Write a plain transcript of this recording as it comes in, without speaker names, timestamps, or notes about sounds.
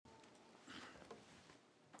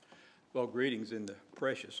Well, greetings in the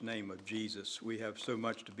precious name of Jesus. We have so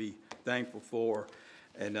much to be thankful for.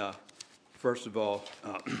 And first of all,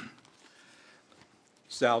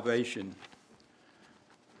 salvation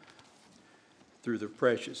through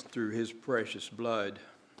his precious blood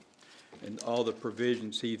and all the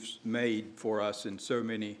provisions he's made for us in so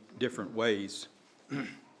many different ways.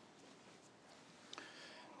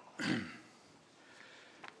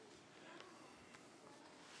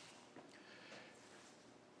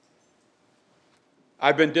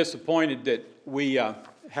 I've been disappointed that we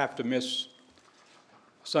have to miss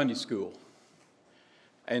Sunday school,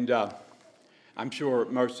 and I'm sure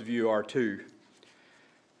most of you are too.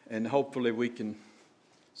 And hopefully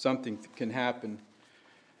something can happen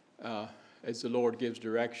as the Lord gives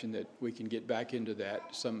direction that we can get back into that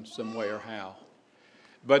some way or how.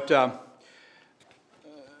 But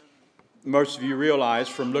most of you realize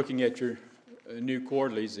from looking at your new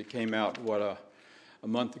quarterlies that came out a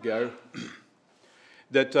month ago.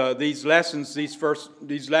 That these lessons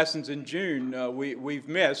in June we've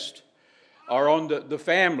missed are on the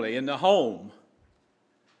family and the home.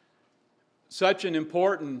 Such an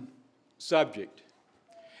important subject.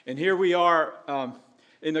 And here we are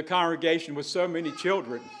in the congregation with so many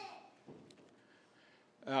children.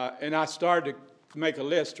 And I started to make a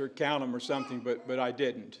list or count them or something, but I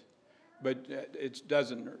didn't. But it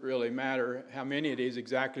doesn't really matter how many it is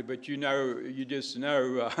exactly, but you just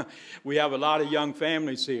know we have a lot of young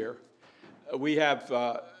families here. We have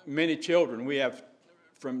many children. We have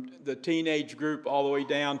from the teenage group all the way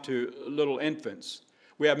down to little infants.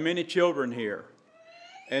 We have many children here.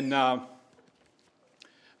 And my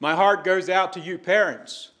heart goes out to you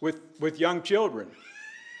parents with young children.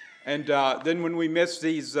 And then when we miss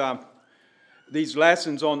these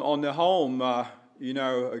lessons on the home,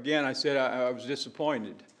 again, I said I was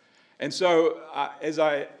disappointed. And so, as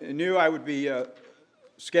I knew I would be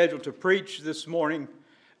scheduled to preach this morning,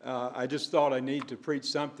 I just thought I need to preach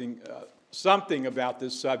something about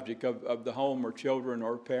this subject of the home or children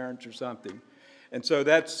or parents or something. And so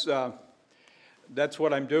that's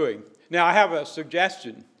what I'm doing. Now, I have a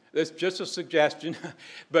suggestion. It's just a suggestion,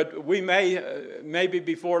 but we maybe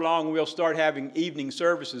before long we'll start having evening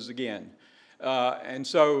services again. And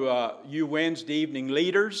so you Wednesday evening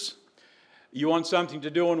leaders, you want something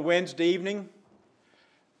to do on Wednesday evening?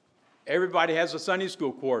 Everybody has a Sunday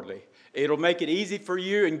school quarterly. It'll make it easy for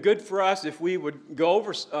you and good for us if we would go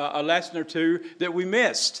over a lesson or two that we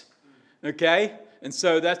missed. Okay? And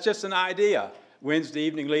so that's just an idea. Wednesday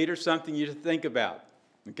evening leaders, something you to think about.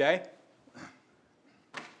 Okay?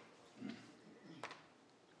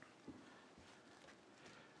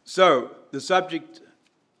 So the subject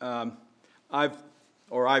I've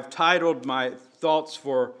titled my thoughts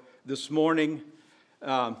for this morning.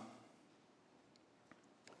 Well,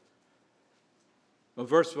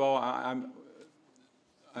 first of all,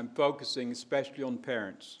 I'm focusing especially on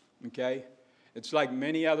parents. Okay, it's like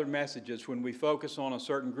many other messages. When we focus on a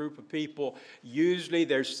certain group of people, usually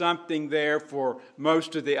there's something there for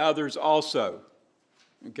most of the others also.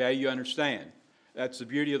 Okay, you understand? That's the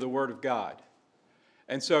beauty of the Word of God.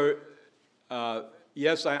 And so.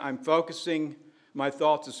 Yes, I'm focusing my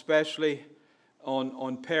thoughts especially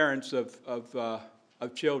on parents of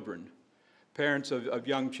children, parents of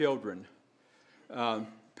young children,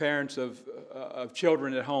 parents of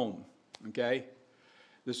children at home, okay,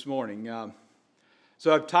 this morning.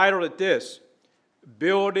 So I've titled it this,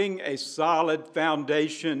 Building a Solid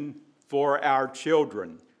Foundation for Our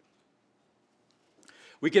Children.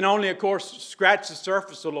 We can only, of course, scratch the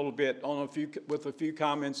surface a little bit with a few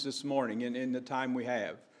comments this morning in the time we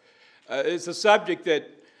have. It's a subject that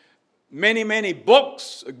many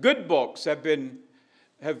books, good books, have been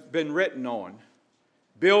written on.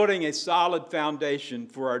 Building a solid foundation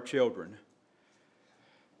for our children.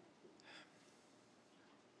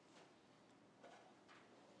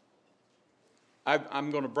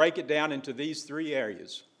 I'm going to break it down into these three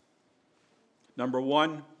areas. Number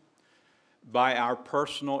one, by our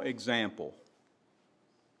personal example.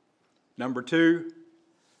 Number two,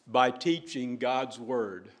 by teaching God's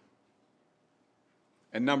Word.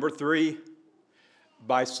 And number three,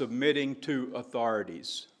 by submitting to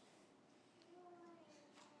authorities.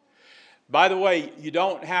 By the way, you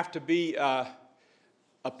don't have to be a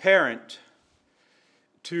parent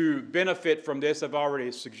to benefit from this. I've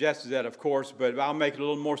already suggested that, of course, but I'll make it a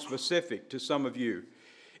little more specific to some of you.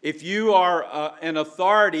 If you are an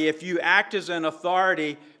authority, if you act as an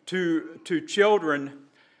authority to children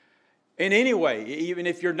in any way, even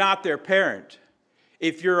if you're not their parent,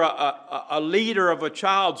 if you're a leader of a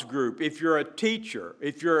child's group, if you're a teacher,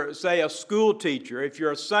 if you're, say, a school teacher, if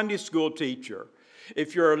you're a Sunday school teacher,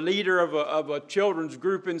 if you're a leader of a children's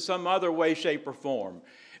group in some other way, shape, or form,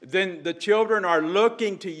 then the children are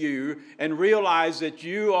looking to you and realize that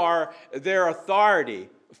you are their authority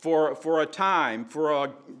for a time, for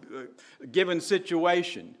a given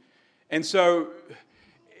situation. And so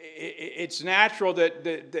it's natural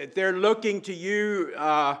that they're looking to you,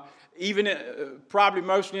 even probably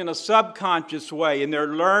mostly in a subconscious way, and they're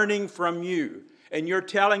learning from you. And you're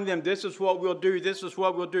telling them, this is what we'll do, this is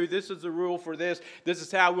what we'll do, this is the rule for this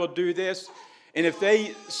is how we'll do this. And if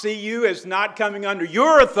they see you as not coming under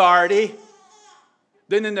your authority,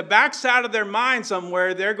 then in the backside of their mind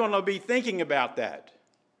somewhere, they're going to be thinking about that.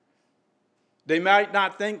 They might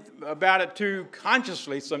not think about it too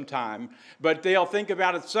consciously sometime, but they'll think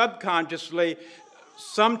about it subconsciously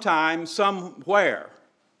sometime, somewhere.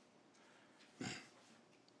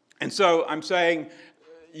 And so I'm saying,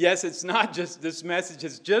 yes, it's not just, this message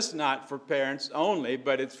is just not for parents only,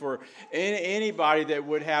 but it's for anybody that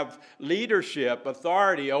would have leadership,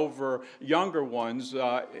 authority over younger ones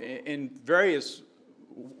in various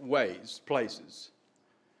ways, places.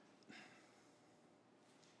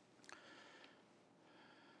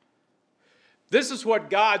 This is what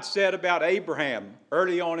God said about Abraham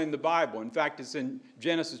early on in the Bible. In fact, it's in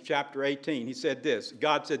Genesis chapter 18. He said this,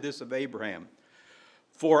 God said this of Abraham,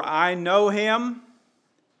 "For I know him,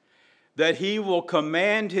 that he will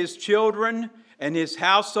command his children and his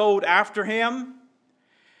household after him,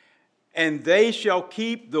 and they shall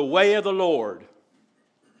keep the way of the Lord."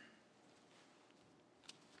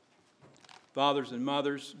 Fathers and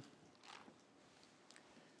mothers,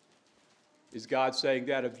 is God saying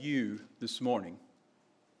that of you this morning?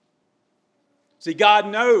 See, God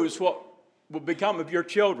knows what will become of your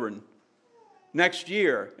children next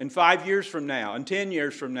year, and 5 years from now, and 10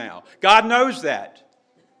 years from now. God knows that.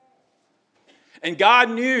 And God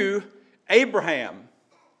knew Abraham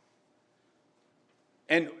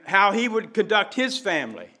and how he would conduct his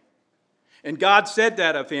family. And God said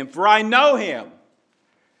that of him, "For I know him,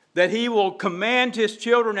 that he will command his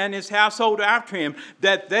children and his household after him,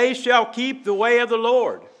 that they shall keep the way of the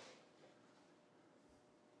Lord."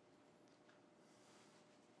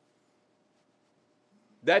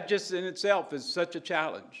 That just in itself is such a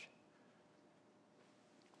challenge.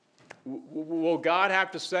 Will God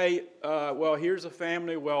have to say, well, here's a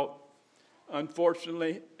family, well,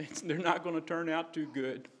 unfortunately, they're not going to turn out too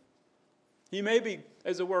good. He may be,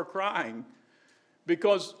 as it were, crying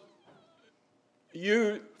because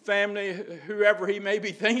you, family, whoever he may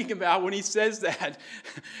be thinking about when he says that,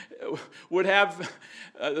 would have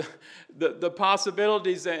the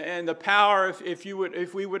possibilities and the power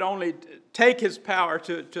if we would only take his power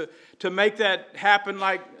to make that happen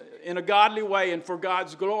like in a godly way and for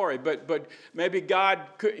God's glory. But maybe God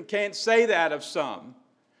can't say that of some.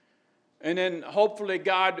 And then hopefully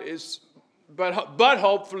God is, but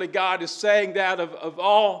hopefully God is saying that of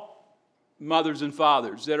all mothers and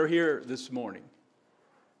fathers that are here this morning.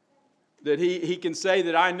 That he can say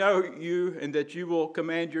that I know you and that you will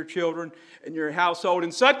command your children and your household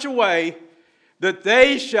in such a way that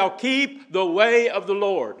they shall keep the way of the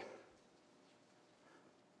Lord.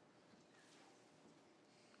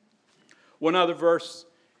 One other verse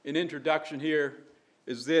in introduction here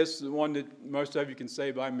is this, the one that most of you can say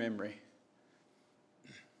by memory.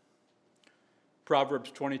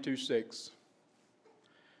 Proverbs 22:6.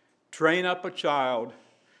 "Train up a child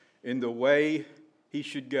in the way he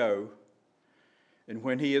should go, and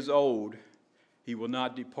when he is old, he will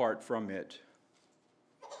not depart from it."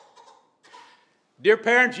 Dear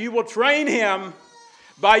parents, you will train him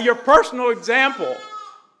by your personal example.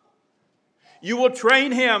 You will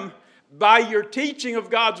train him by your teaching of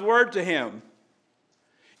God's word to him.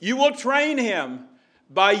 You will train him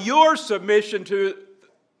by your submission to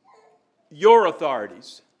your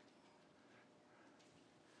authorities.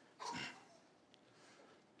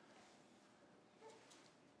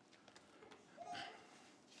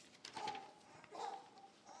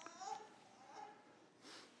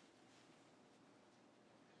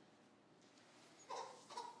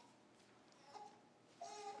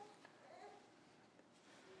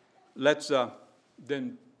 Let's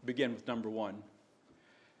then begin with number one.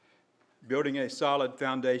 Building a solid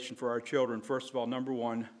foundation for our children. First of all, number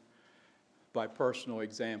one, by personal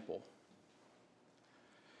example.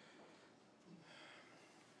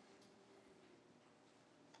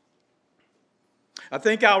 I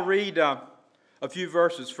think I'll read a few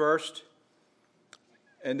verses first,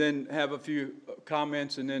 and then have a few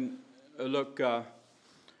comments, and then look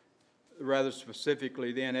rather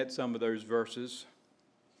specifically then at some of those verses.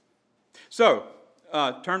 So,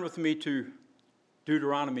 turn with me to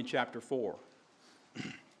Deuteronomy chapter 4.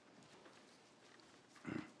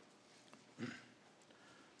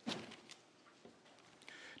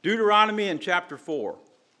 Deuteronomy in chapter 4.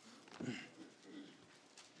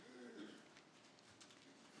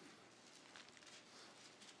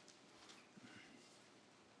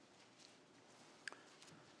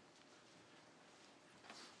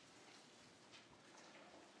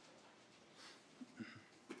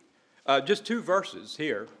 Just two verses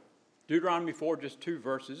here. Deuteronomy 4, just two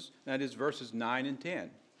verses. That is verses 9 and 10.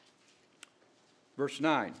 Verse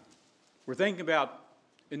 9. We're thinking about,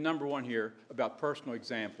 in number one here, about personal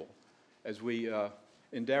example as we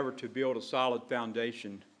endeavor to build a solid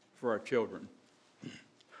foundation for our children.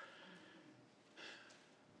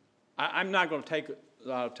 I'm not going to take a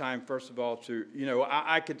lot of time, first of all, to,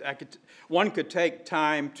 one could take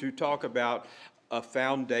time to talk about a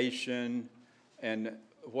foundation and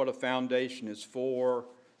what a foundation is for,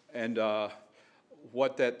 and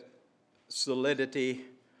what that solidity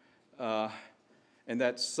and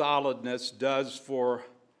that solidness does for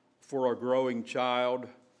a growing child.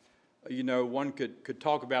 One could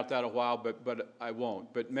talk about that a while, but I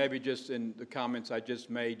won't. But maybe just in the comments I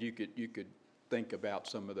just made, you could think about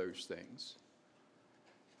some of those things.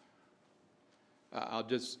 I'll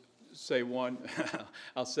just say one.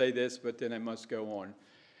 I'll say this, but then I must go on.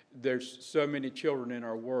 There's so many children in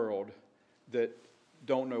our world that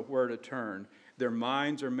don't know where to turn. Their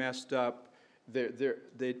minds are messed up. They're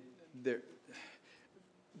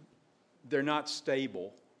not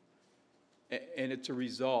stable, and it's a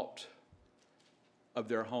result of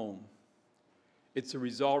their home. It's a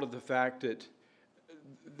result of the fact that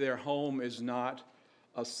their home is not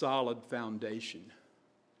a solid foundation,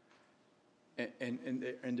 and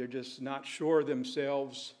they're just not sure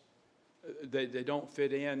themselves. They don't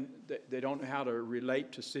fit in. They don't know how to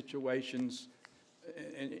relate to situations.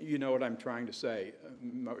 And you know what I'm trying to say.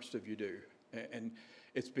 Most of you do. And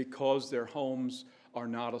it's because their homes are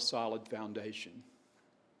not a solid foundation.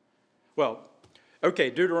 Well,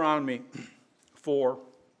 okay, Deuteronomy 4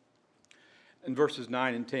 and verses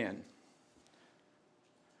 9 and 10.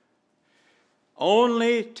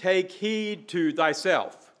 Only take heed to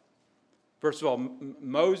thyself. First of all,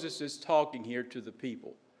 Moses is talking here to the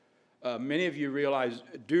people. Many of you realize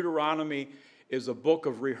Deuteronomy is a book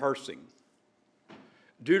of rehearsing.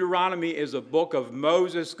 Deuteronomy is a book of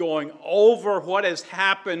Moses going over what has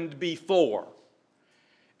happened before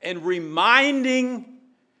and reminding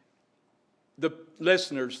the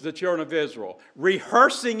listeners, the children of Israel,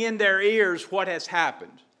 rehearsing in their ears what has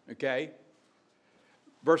happened. Okay?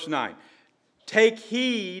 Verse 9.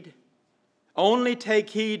 Only take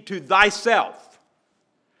heed to thyself.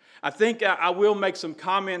 I think I will make some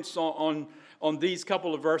comments on these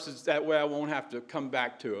couple of verses. That way I won't have to come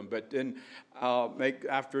back to them. But then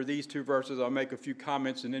after these two verses, I'll make a few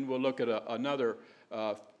comments, and then we'll look at another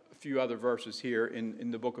few other verses here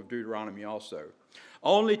in the book of Deuteronomy also.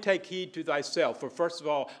 Only take heed to thyself. For first of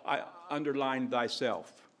all, I underline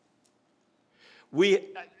thyself.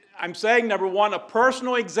 I'm saying, number one, a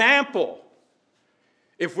personal example.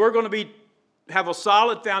 If we're going to have a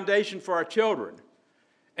solid foundation for our children.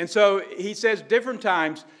 And so he says different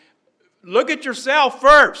times, look at yourself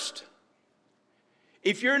first.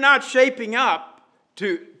 If you're not shaping up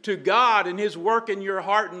to God and His work in your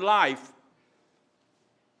heart and life,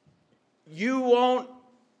 you won't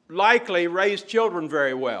likely raise children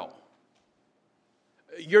very well.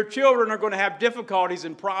 Your children are going to have difficulties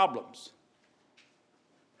and problems.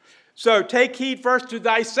 So take heed first to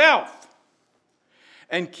thyself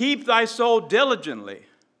and keep thy soul diligently.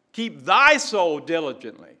 Keep thy soul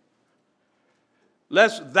diligently,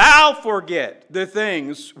 lest thou forget the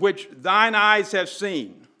things which thine eyes have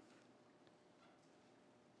seen.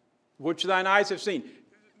 Which thine eyes have seen.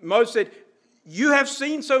 Moses said, you have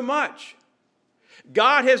seen so much.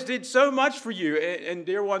 God has did so much for you. And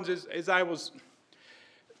dear ones, as I was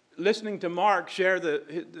listening to Mark share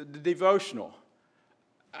the devotional,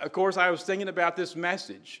 of course, I was thinking about this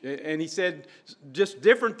message, and he said just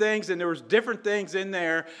different things, and there was different things in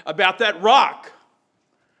there about that rock,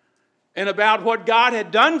 and about what God had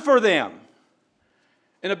done for them,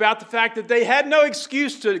 and about the fact that they had no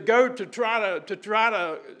excuse to try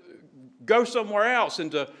to go somewhere else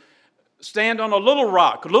and to stand on a little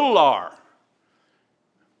rock, little R.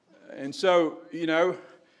 And so,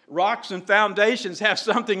 rocks and foundations have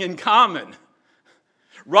something in common.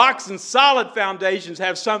 Rocks and solid foundations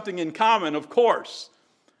have something in common, of course.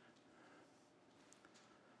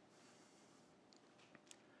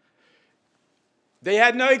 They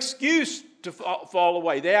had no excuse to fall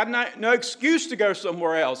away. They had no excuse to go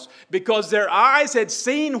somewhere else because their eyes had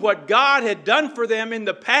seen what God had done for them in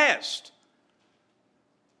the past.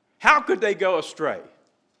 How could they go astray?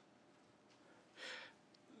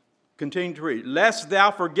 continue to read. Lest thou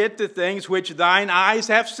forget the things which thine eyes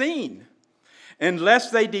have seen, and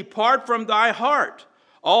lest they depart from thy heart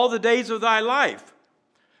all the days of thy life.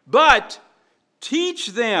 But teach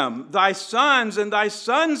them thy sons and thy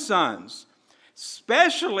sons' sons,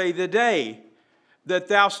 especially the day that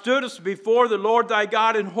thou stoodest before the Lord thy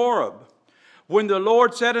God in Horeb, when the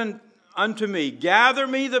Lord said unto me, gather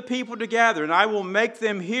me the people together, and I will make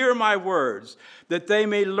them hear my words, that they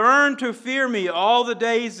may learn to fear me all the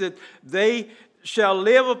days that they shall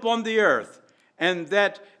live upon the earth, and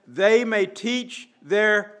that they may teach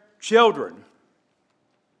their children.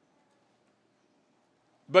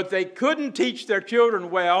 But they couldn't teach their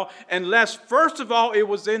children well unless, first of all, it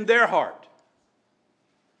was in their heart.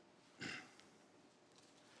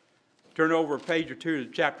 Turn over a page or two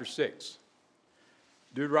to chapter 6.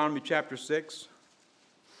 Deuteronomy chapter 6.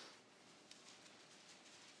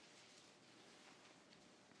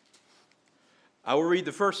 I will read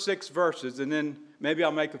the first 6 verses, and then maybe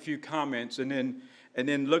I'll make a few comments, and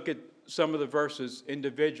then look at some of the verses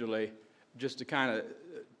individually, just to kind of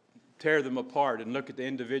tear them apart and look at the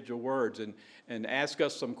individual words and ask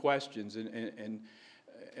us some questions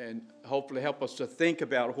and hopefully help us to think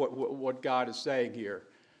about what God is saying here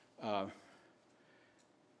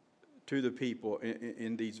to the people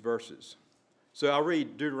in these verses. So I'll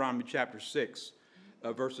read Deuteronomy chapter 6,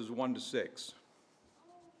 verses 1 to 6.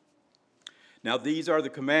 Now these are the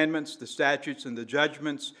commandments, the statutes, and the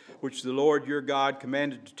judgments which the Lord your God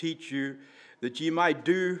commanded to teach you, that ye might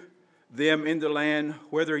do them in the land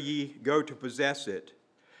whither ye go to possess it,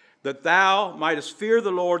 that thou mightest fear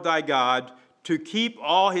the Lord thy God, to keep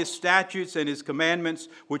all his statutes and his commandments,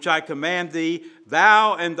 which I command thee,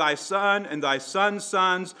 thou and thy son and thy son's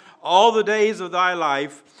sons, all the days of thy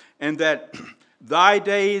life, and that thy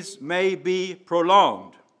days may be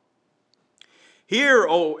prolonged. Hear,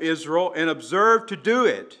 O Israel, and observe to do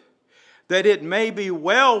it, that it may be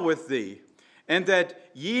well with thee, and that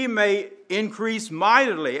ye may increase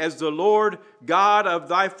mightily, as the Lord God of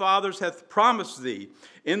thy fathers hath promised thee,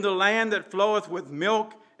 in the land that floweth with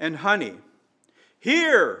milk and honey.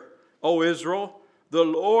 Hear, O Israel, the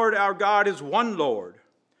Lord our God is one Lord,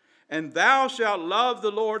 and thou shalt love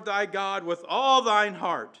the Lord thy God with all thine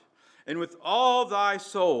heart, and with all thy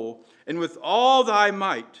soul, and with all thy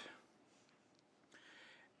might.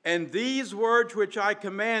 And these words which I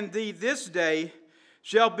command thee this day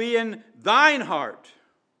shall be in thine heart.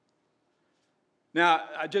 Now,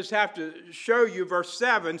 I just have to show you verse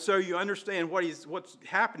 7 so you understand what's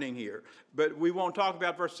happening here. But we won't talk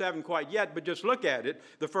about verse 7 quite yet, but just look at it,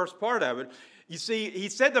 the first part of it. You see, he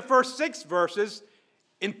said the first 6 verses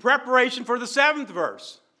in preparation for the 7th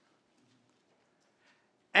verse.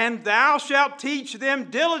 And thou shalt teach them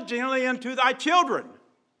diligently unto thy children.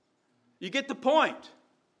 You get the point.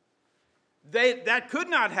 That could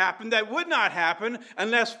not happen, that would not happen,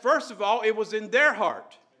 unless, first of all, it was in their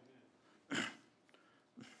heart.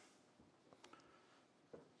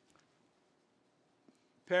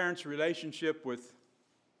 Parents' relationship with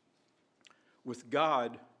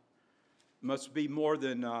God must be more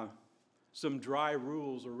than some dry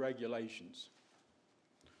rules or regulations.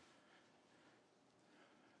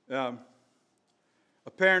 A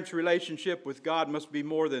parent's relationship with God must be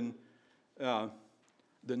more than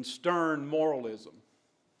stern moralism.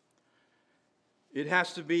 It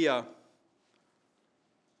has to be a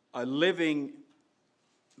living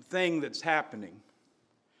thing that's happening.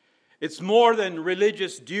 It's more than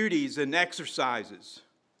religious duties and exercises.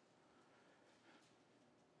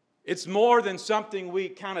 It's more than something we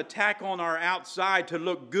kind of tack on our outside to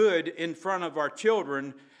look good in front of our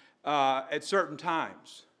children at certain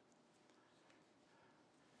times.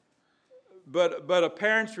 But a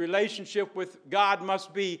parent's relationship with God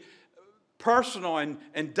must be personal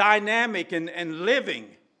and dynamic and living.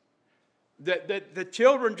 That the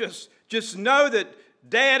children just know that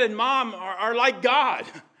dad and mom are like God.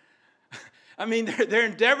 I mean, their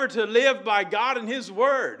endeavor to live by God and His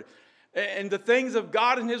Word. And the things of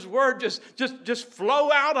God and His Word just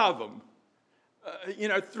flow out of them.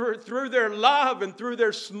 Through their love and through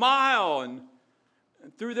their smile and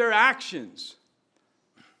through their actions.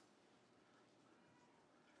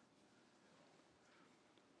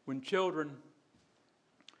 When children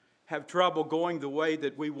have trouble going the way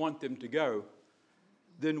that we want them to go,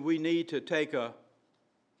 then we need to take a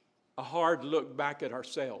hard look back at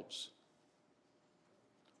ourselves.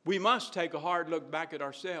 We must take a hard look back at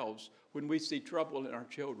ourselves when we see trouble in our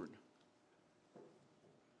children.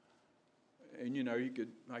 And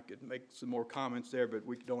I could make some more comments there, but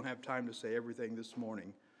we don't have time to say everything this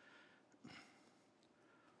morning.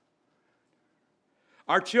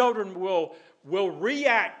 Our children will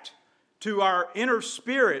react to our inner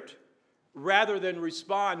spirit rather than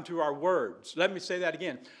respond to our words. Let me say that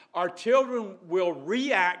again. Our children will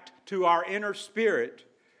react to our inner spirit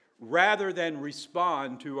rather than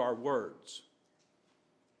respond to our words.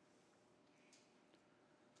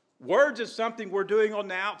 Words is something we're doing on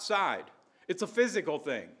the outside. It's a physical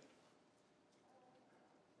thing.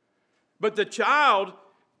 But the child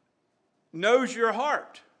knows your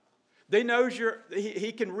heart.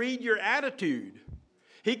 He can read your attitude.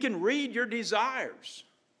 He can read your desires.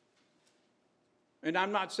 And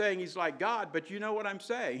I'm not saying he's like God, but you know what I'm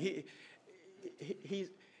saying.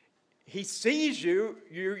 He sees you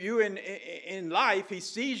in life. He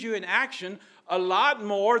sees you in action a lot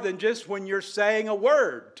more than just when you're saying a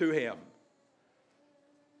word to him.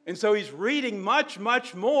 And so he's reading much,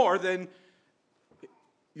 much more than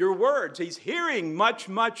your words. He's hearing much,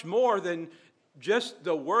 much more than just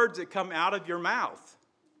the words that come out of your mouth.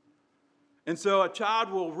 And so a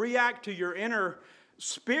child will react to your inner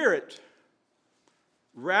spirit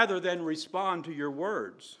rather than respond to your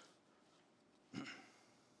words.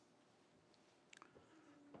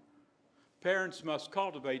 Parents must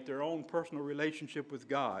cultivate their own personal relationship with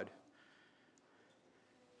God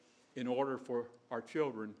in order for our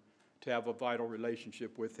children to have a vital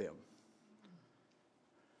relationship with Him.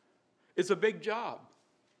 It's a big job.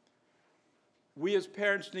 We as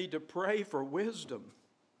parents need to pray for wisdom.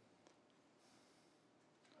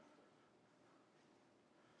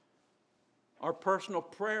 Our personal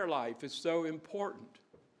prayer life is so important.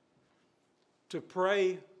 To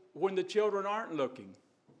pray when the children aren't looking.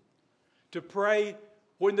 To pray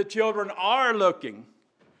when the children are looking.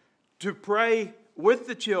 To pray with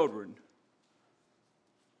the children.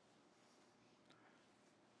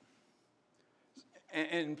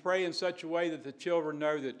 And pray in such a way that the children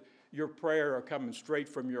know that your prayer are coming straight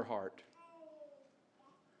from your heart.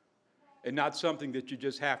 And not something that you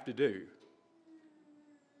just have to do.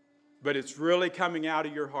 But it's really coming out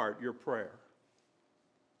of your heart, your prayer.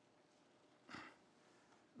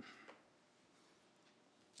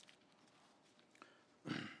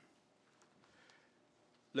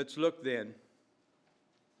 Let's look then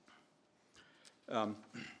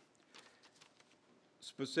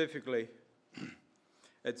specifically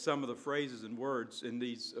at some of the phrases and words in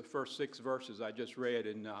these first 6 verses I just read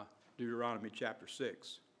in Deuteronomy chapter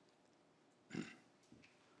 6.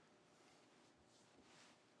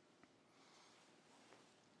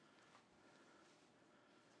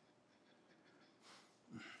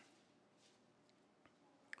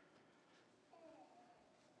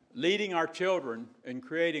 Leading our children and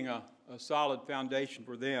creating a solid foundation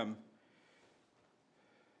for them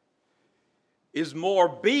is more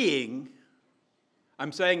being.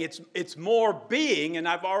 I'm saying it's more being, and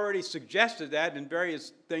I've already suggested that in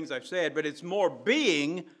various things I've said, but it's more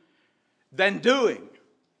being than doing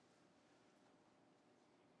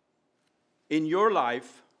in your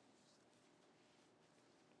life.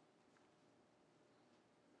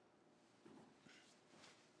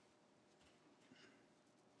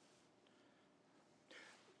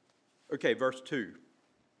 Okay, verse 2.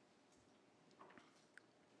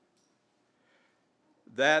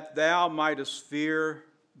 That thou mightest fear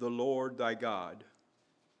the Lord thy God.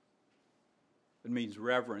 It means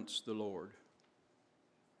reverence the Lord.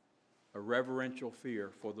 A reverential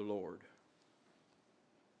fear for the Lord.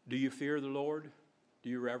 Do you fear the Lord? Do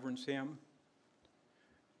you reverence Him?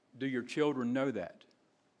 Do your children know that?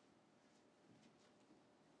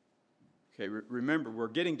 Okay, remember, we're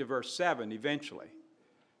getting to verse 7 eventually.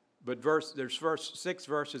 But there's 6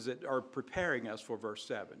 verses that are preparing us for verse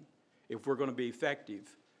 7. If we're going to be effective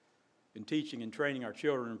in teaching and training our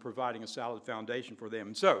children and providing a solid foundation for them.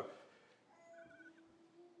 And so,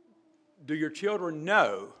 do your children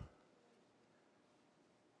know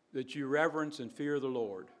that you reverence and fear the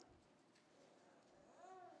Lord?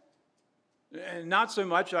 And not so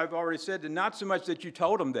much, I've already said, not so much that you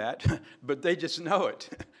told them that, but they just know it.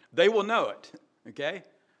 They will know it, okay?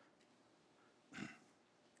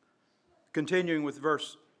 Continuing with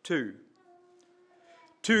verse 2.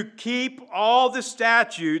 To keep all the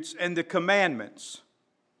statutes and the commandments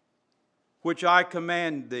which I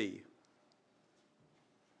command thee.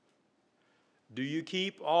 Do you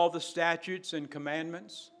keep all the statutes and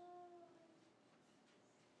commandments?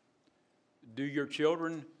 Do your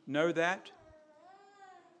children know that?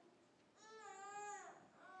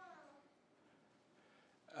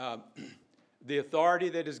 The authority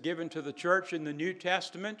that is given to the church in the New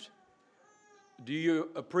Testament, do you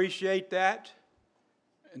appreciate that?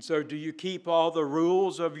 And so do you keep all the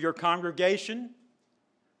rules of your congregation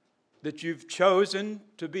that you've chosen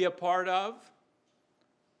to be a part of?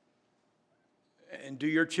 And do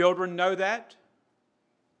your children know that?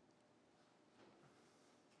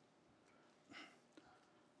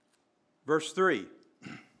 Verse 3.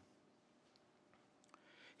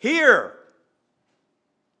 Hear.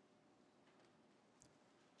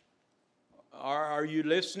 Are you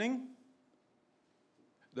listening?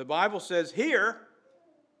 The Bible says hear.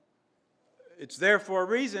 It's there for a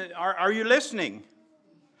reason. Are you listening?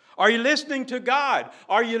 Are you listening to God?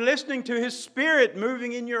 Are you listening to His Spirit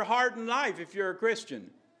moving in your heart and life if you're a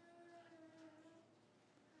Christian?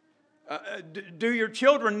 Do your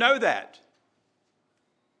children know that?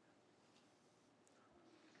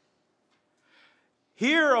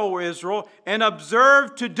 Hear, O Israel, and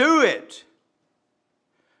observe to do it.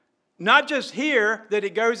 Not just hear that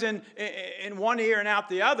it goes in one ear and out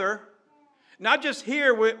the other. Not just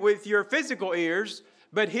hear with your physical ears,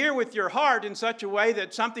 but hear with your heart in such a way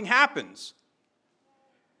that something happens.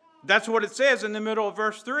 That's what it says in the middle of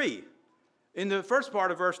verse 3. In the first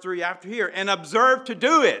part of verse 3 after here. And observe to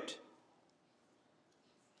do it.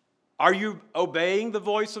 Are you obeying the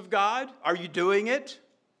voice of God? Are you doing it?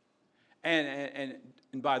 And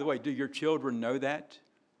by the way, do your children know that?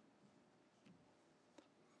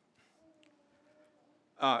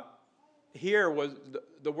 The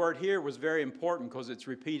word here was very important because it's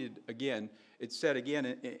repeated again. It's said again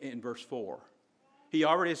in verse 4. He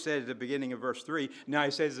already said it at the beginning of verse 3. Now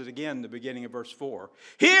he says it again in the beginning of verse 4.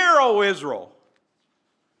 Hear, O Israel!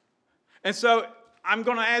 And so I'm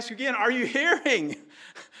going to ask you again, are you hearing?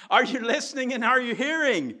 Are you listening and are you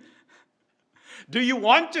hearing? Do you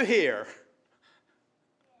want to hear?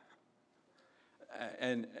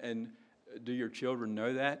 And do your children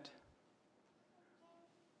know that?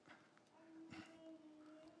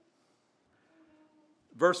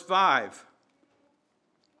 Verse 5.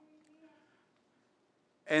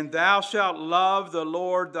 And thou shalt love the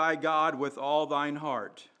Lord thy God with all thine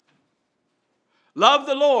heart. Love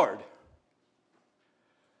the Lord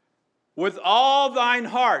with all thine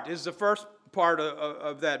heart is the first part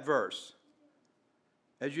of that verse.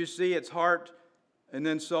 As you see, it's heart and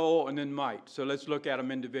then soul and then might. So let's look at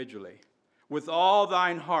them individually. With all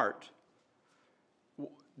thine heart.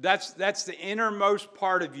 That's the innermost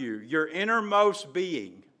part of you, your innermost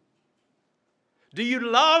being. Do you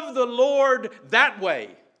love the Lord that way,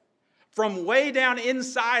 from way down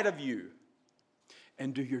inside of you?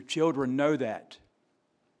 And do your children know that?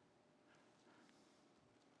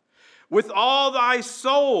 With all thy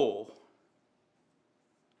soul.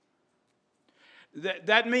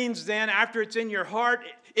 That means then after it's in your heart,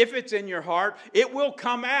 if it's in your heart, it will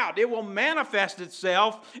come out. It will manifest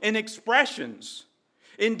itself in expressions,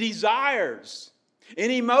 in desires,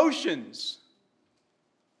 in emotions.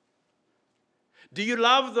 Do you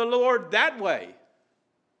love the Lord that way?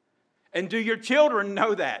 And do your children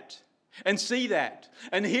know that and see that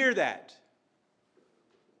and hear that?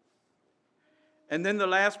 And then the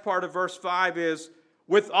last part of verse 5 is,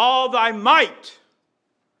 with all thy might.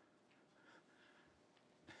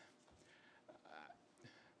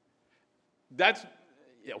 That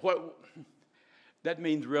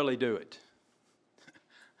means really do it.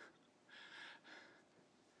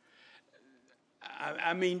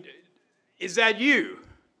 I mean, is that you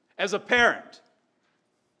as a parent?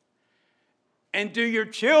 And do your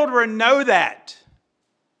children know that?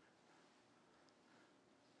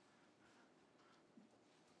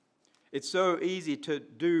 It's so easy to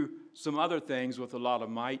do some other things with a lot of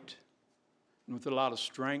might and with a lot of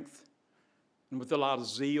strength and with a lot of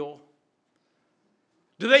zeal.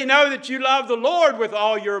 Do they know that you love the Lord with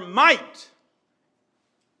all your might?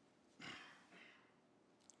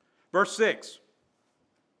 Verse 6.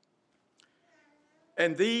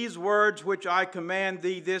 And these words which I command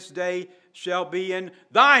thee this day shall be in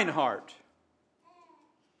thine heart.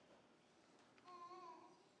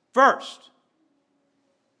 First,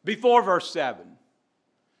 before verse 7,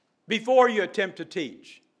 before you attempt to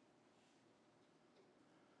teach.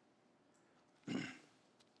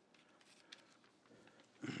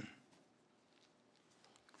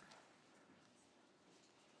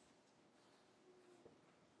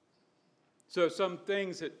 So some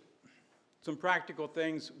practical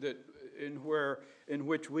things in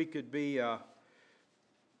which we could be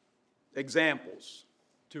examples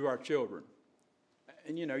to our children.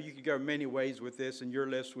 And you could go many ways with this, and your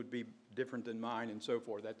list would be different than mine and so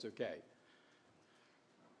forth. That's okay.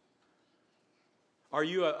 Are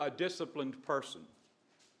you a disciplined person?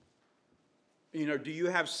 Do you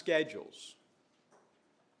have schedules?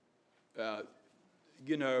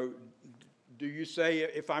 Do you say,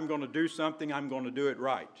 if I'm going to do something, I'm going to do it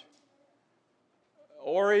right?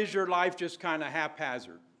 Or is your life just kind of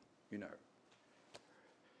haphazard,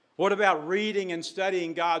 What about reading and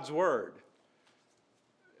studying God's Word?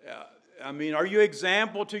 I mean, are you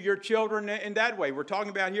example to your children in that way? We're talking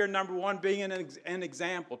about here, number one, being an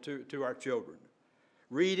example to our children.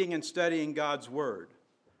 Reading and studying God's Word.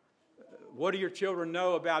 What do your children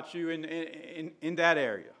know about you in that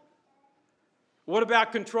area? What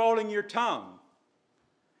about controlling your tongue?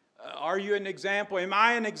 Are you an example? Am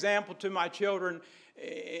I an example to my children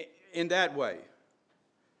in that way?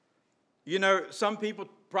 You know, some people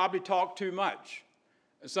probably talk too much.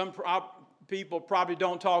 Some people probably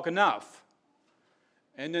don't talk enough.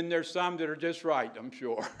 And then there's some that are just right, I'm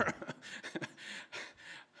sure.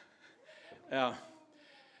 No,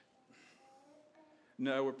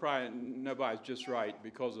 nobody's just right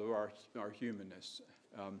because of our humanness.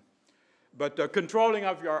 But controlling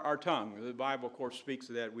of our tongue, the Bible, of course, speaks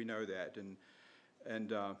of that. We know that,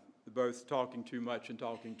 and both talking too much and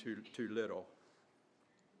talking too little.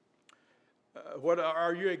 What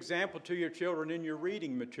are you example to your children in your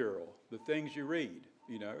reading material? The things you read,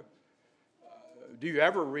 you know. Do you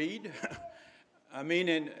ever read? I mean,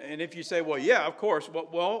 and if you say, well, yeah, of course.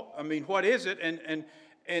 Well, I mean, what is it? And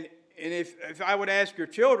if I would ask your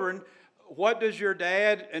children, what does your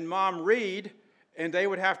dad and mom read? And they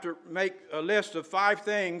would have to make a list of 5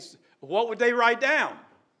 things. What would they write down?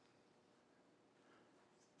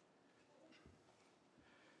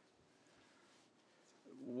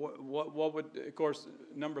 What would, of course,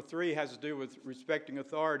 number 3 has to do with respecting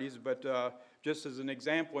authorities, but just as an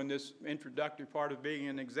example in this introductory part of being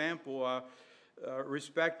an example,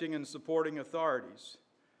 respecting and supporting authorities.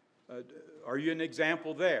 Are you an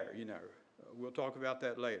example there? You know, we'll talk about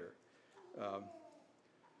that later.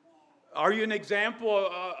 Are you an example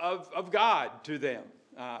of God to them?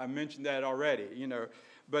 I mentioned that already, you know.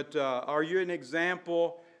 But are you an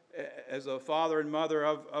example as a father and mother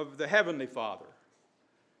of the Heavenly Father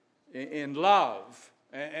in love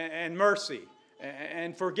and mercy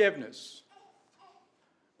and forgiveness?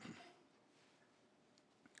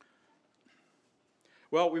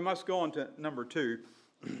 Well, we must go on to number 2.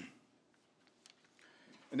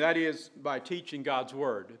 And that is by teaching God's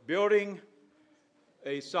Word. Building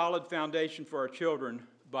a solid foundation for our children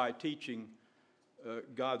by teaching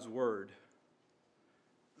God's Word.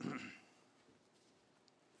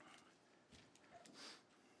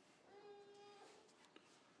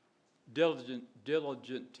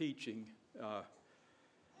 Diligent teaching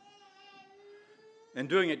and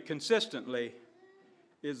doing it consistently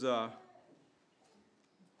is a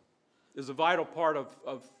vital part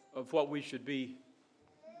of what we should be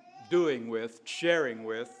sharing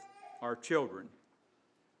with our children.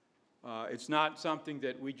 It's not something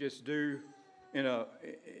that we just do in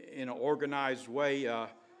an organized way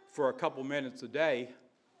for a couple minutes a day,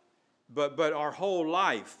 but our whole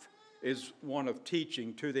life is one of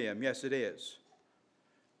teaching to them. Yes, it is.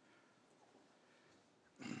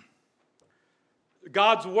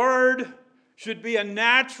 God's Word should be a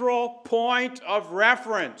natural point of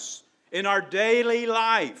reference in our daily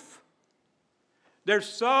life. There's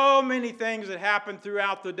so many things that happen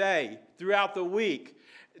throughout the day, throughout the week,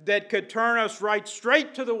 that could turn us right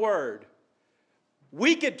straight to the Word.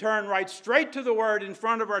 We could turn right straight to the Word in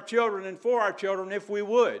front of our children and for our children if we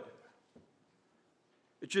would.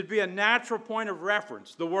 It should be a natural point of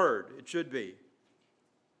reference, the Word. It should be.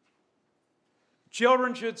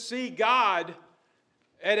 Children should see God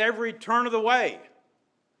at every turn of the way.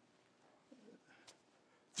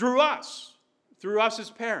 Through us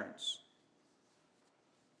as parents.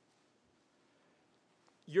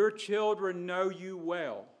 Your children know you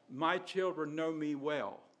well. My children know me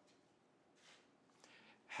well.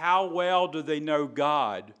 How well do they know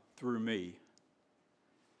God through me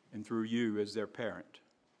and through you as their parent?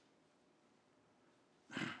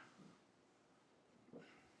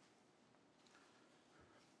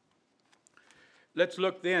 Let's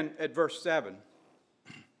look then at verse 7.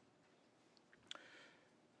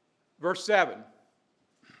 Verse 7.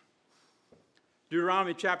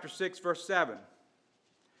 Deuteronomy chapter 6, verse 7.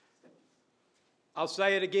 I'll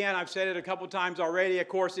say it again. I've said it a couple times already. Of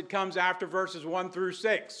course, it comes after verses 1 through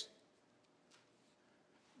 6.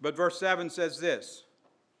 But verse 7 says this.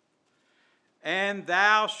 And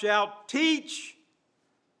thou shalt teach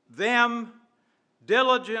them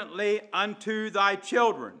diligently unto thy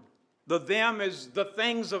children. The them is the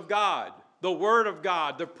things of God, the Word of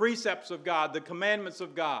God, the precepts of God, the commandments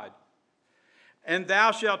of God. And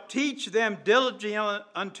thou shalt teach them diligently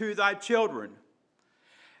unto thy children,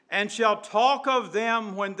 and shalt talk of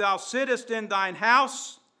them when thou sittest in thine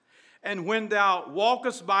house, and when thou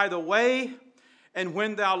walkest by the way, and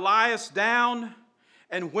when thou liest down,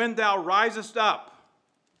 and when thou risest up.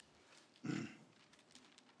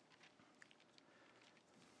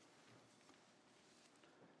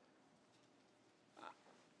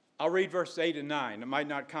 I'll read verse 8 and 9. I might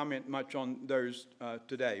not comment much on those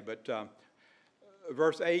today, but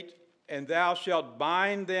verse 8, and thou shalt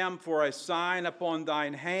bind them for a sign upon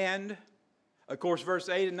thine hand. Of course, verse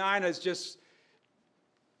 8 and 9 is just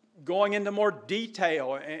going into more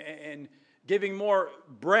detail and giving more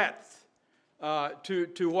breadth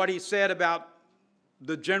to what he said about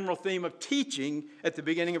the general theme of teaching at the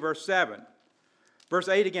beginning of verse 7. Verse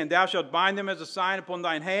 8 again, thou shalt bind them as a sign upon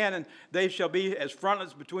thine hand, and they shall be as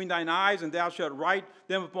frontlets between thine eyes, and thou shalt write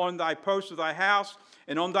them upon thy posts of thy house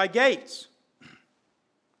and on thy gates.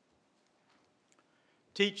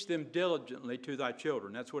 Teach them diligently to thy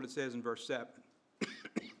children. That's what it says in verse 7.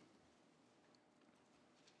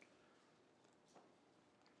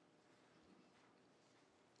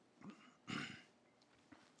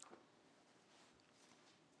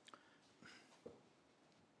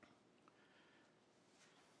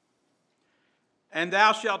 And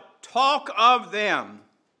thou shalt talk of them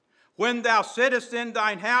when thou sittest in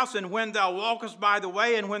thine house, and when thou walkest by the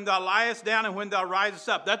way, and when thou liest down, and when thou risest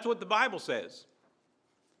up. That's what the Bible says.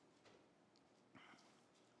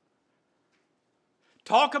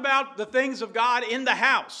 Talk about the things of God in the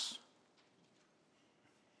house.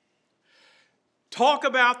 Talk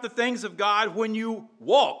about the things of God when you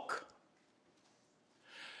walk.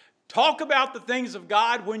 Talk about the things of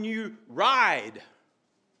God when you ride.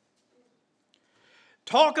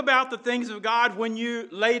 Talk about the things of God when you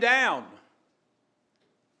lay down.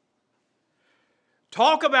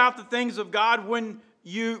 Talk about the things of God when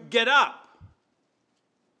you get up.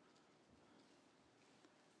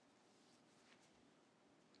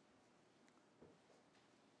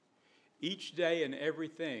 Each day and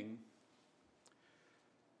everything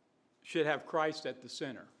should have Christ at the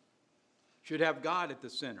center, should have God at the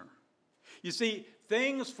center. You see,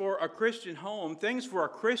 things for a Christian home, things for a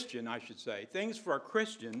Christian, I should say, things for a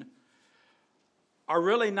Christian are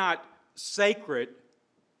really not sacred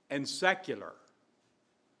and secular,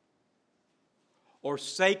 or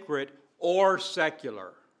sacred or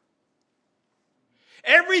secular.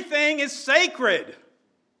 Everything is sacred.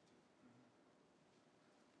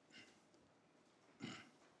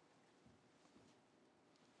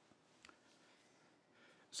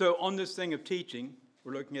 So on this thing of teaching,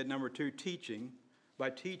 we're looking at number 2, teaching, by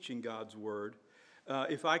teaching God's Word.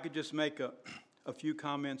 If I could just make a few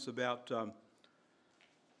comments about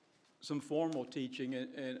some formal teaching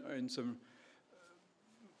and some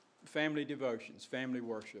family devotions, family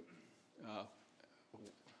worship.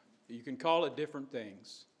 You can call it different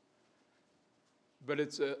things, but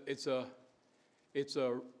it's a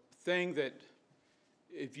thing that,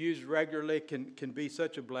 if used regularly, can be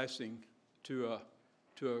such a blessing to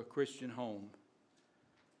a Christian home.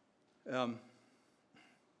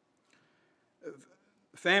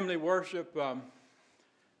 Family worship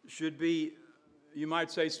should be, you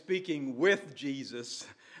might say, speaking with Jesus,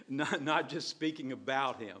 not just speaking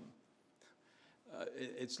about him.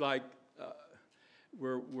 It's like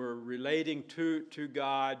we're relating to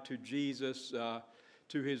God, to Jesus,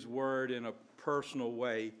 to his word in a personal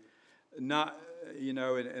way, not,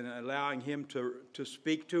 and allowing him to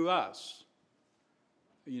speak to us.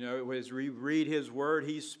 As we read his word,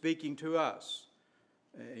 he's speaking to us.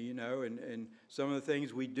 And some of the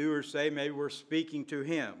things we do or say, maybe we're speaking to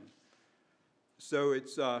him. So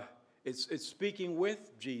it's speaking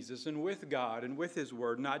with Jesus and with God and with his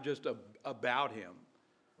word, not just about him.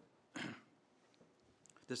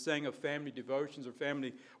 This thing of family devotions or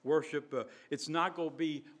family worship, it's not going to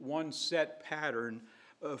be one set pattern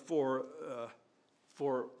for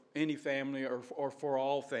any family or for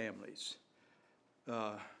all families.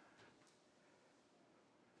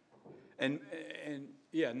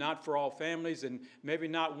 Not for all families, and maybe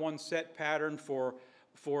not one set pattern for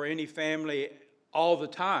any family all the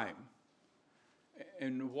time.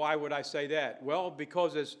 And why would I say that? Well,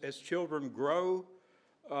 because as children grow,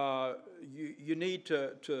 you need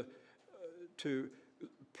to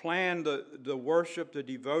plan the worship, the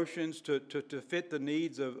devotions to fit the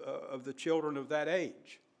needs of the children of that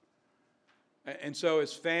age. And so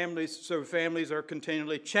families are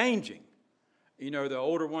continually changing. The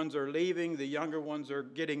older ones are leaving, the younger ones are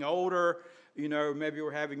getting older, maybe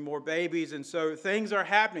we're having more babies, and so things are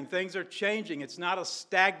happening, things are changing. It's not a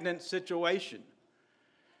stagnant situation.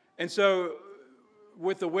 And so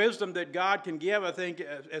with the wisdom that God can give, I think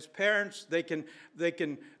as parents, they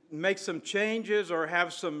can make some changes or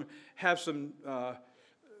have some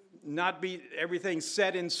not be everything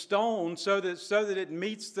set in stone so that it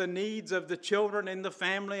meets the needs of the children in the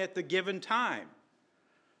family at the given time.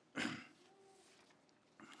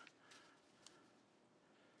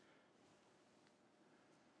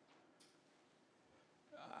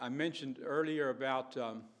 I mentioned earlier about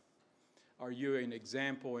Are you an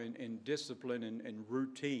example in discipline and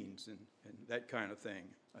routines and that kind of thing?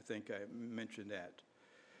 I think I mentioned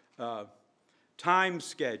that. Time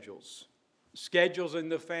schedules, schedules in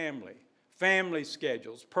the family, family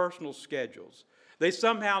schedules, personal schedules. They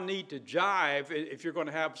somehow need to jive if you're going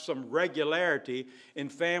to have some regularity in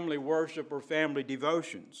family worship or family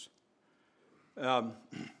devotions.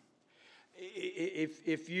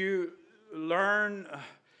 If you learn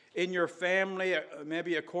in your family,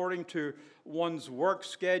 maybe according to one's work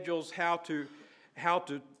schedules, how to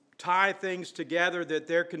tie things together, that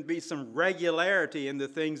there can be some regularity in the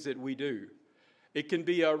things that we do. It can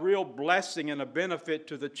be a real blessing and a benefit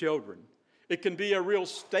to the children. It can be a real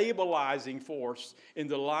stabilizing force in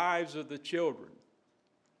the lives of the children.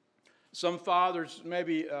 Some fathers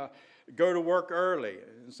maybe go to work early,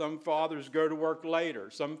 and some fathers go to work later.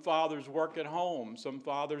 Some fathers work at home, some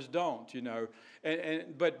fathers don't, you know.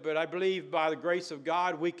 But I believe by the grace of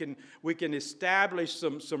God we can establish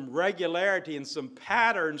some regularity and some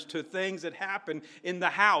patterns to things that happen in the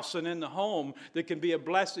house and in the home that can be a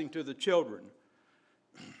blessing to the children.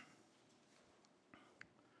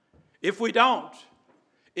 If we don't,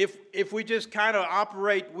 if we just kind of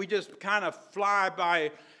operate, we just kind of fly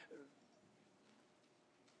by,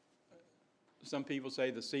 some people say,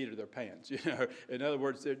 the seat of their pants, you know. In other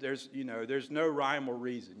words, there's no rhyme or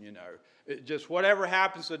reason, you know. Just whatever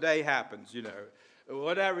happens today happens, you know.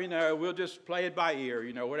 Whatever, you know, we'll just play it by ear,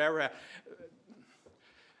 you know, whatever.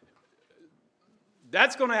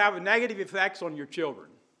 That's going to have a negative effects on your children.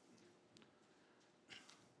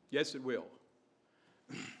 Yes, it will.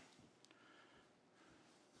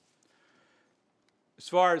 As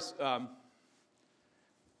far as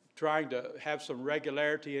trying to have some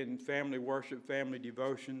regularity in family worship, family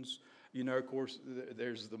devotions, you know, of course,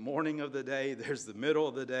 there's the morning of the day, there's the middle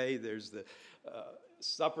of the day, there's the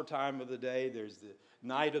supper time of the day, there's the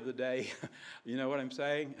night of the day. You know what I'm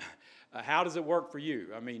saying? How does it work for you?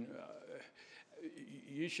 I mean,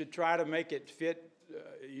 you should try to make it fit.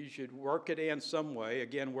 You should work it in some way,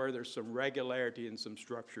 again, where there's some regularity and some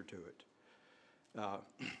structure to it.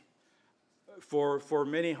 For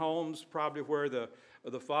many homes, probably where the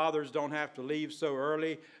fathers don't have to leave so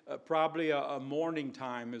early, probably a morning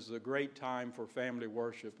time is a great time for family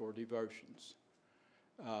worship or devotions.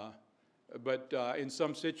 But in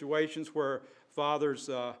some situations where fathers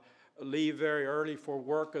leave very early for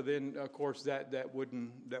work, then of course that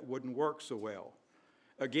wouldn't work so well.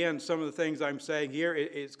 Again, some of the things I'm saying here,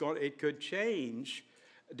 it could change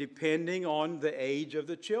depending on the age of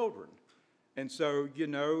the children, and so you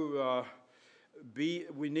know. We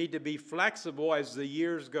need to be flexible as the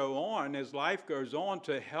years go on, as life goes on,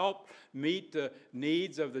 to help meet the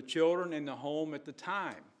needs of the children in the home at the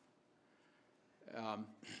time.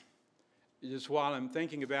 Just while I'm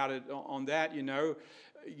thinking about it on that, you know,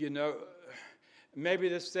 maybe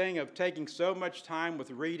this thing of taking so much time with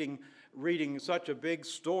reading such a big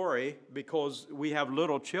story because we have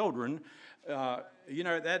little children, you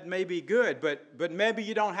know, that may be good, but maybe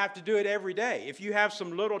you don't have to do it every day. If you have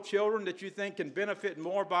some little children that you think can benefit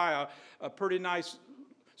more by a pretty nice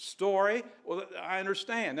story, well, I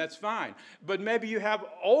understand, that's fine. But maybe you have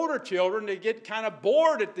older children that get kind of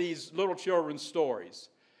bored at these little children's stories.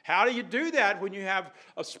 How do you do that when you have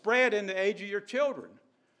a spread in the age of your children?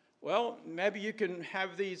 Well, maybe you can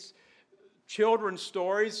have these children's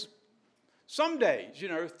stories some days, you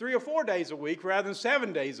know, 3 or 4 days a week rather than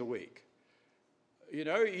 7 days a week. You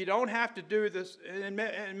know, you don't have to do this, and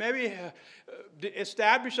maybe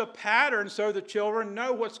establish a pattern so the children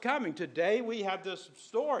know what's coming. Today we have this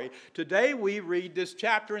story. Today we read this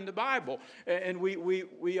chapter in the Bible, and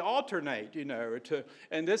we alternate, you know,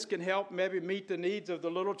 and this can help maybe meet the needs of the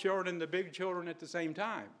little children and the big children at the same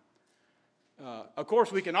time. Of course,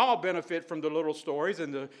 we can all benefit from the little stories,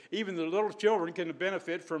 and even the little children can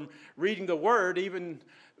benefit from reading the Word, even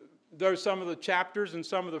though some of the chapters and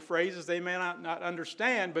some of the phrases they may not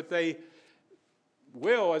understand, but they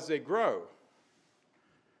will as they grow.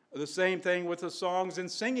 The same thing with the songs and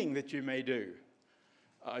singing that you may do.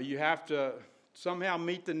 You have to somehow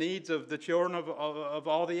meet the needs of the children of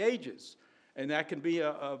all the ages. And that can be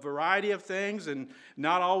a variety of things, and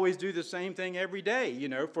not always do the same thing every day, you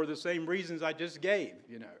know, for the same reasons I just gave,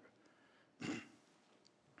 you know.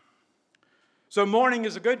 So morning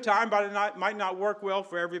is a good time, but it might not work well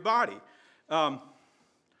for everybody.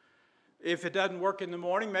 If it doesn't work in the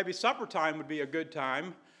morning, maybe supper time would be a good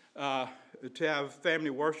time to have family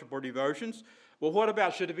worship or devotions. Well, what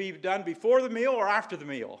about, should it be done before the meal or after the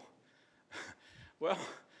meal? Well,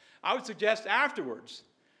 I would suggest afterwards.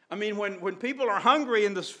 I mean, when people are hungry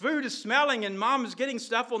and the food is smelling and mom is getting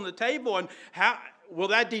stuff on the table, and will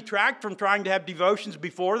that detract from trying to have devotions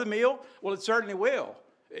before the meal? Well, it certainly will.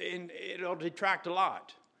 And it'll detract a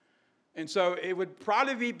lot. And so it would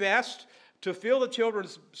probably be best to fill the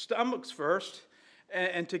children's stomachs first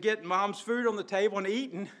and to get mom's food on the table and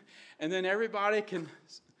eaten, and then everybody can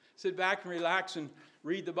sit back and relax and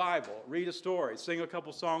read the Bible, read a story, sing a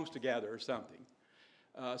couple songs together or something.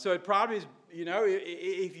 So it probably is,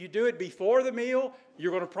 if you do it before the meal,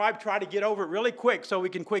 you're going to probably try to get over it really quick so we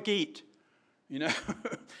can quick eat,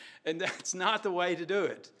 and that's not the way to do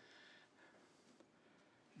it.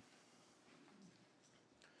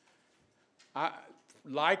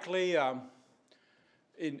 Likely,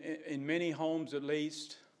 in many homes at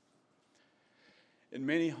least, in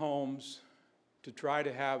many homes, to try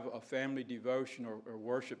to have a family devotion or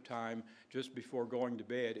worship time just before going to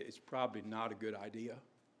bed is probably not a good idea.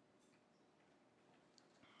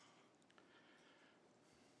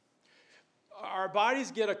 Our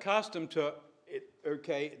bodies get accustomed to it.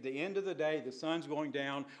 Okay, at the end of the day, the sun's going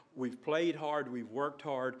down, we've played hard, we've worked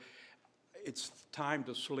hard, it's time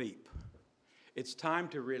to sleep. It's time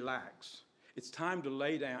to relax. It's time to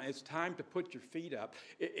lay down. It's time to put your feet up.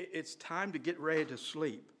 It's time to get ready to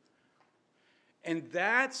sleep. And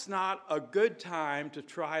that's not a good time to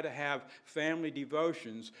try to have family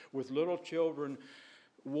devotions with little children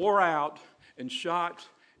wore out and shot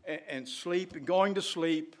and sleep and going to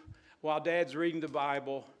sleep while dad's reading the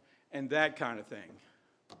Bible and that kind of thing.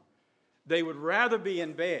 They would rather be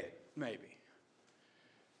in bed, maybe.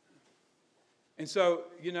 And so,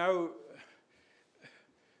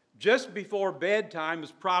 just before bedtime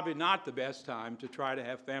is probably not the best time to try to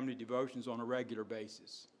have family devotions on a regular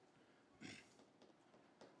basis.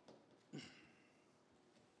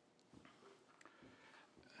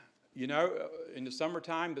 In the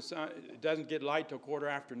summertime, the sun, it doesn't get light till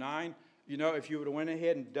 9:15. If you would have went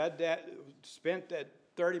ahead and done that, spent that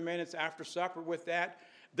 30 minutes after supper with that,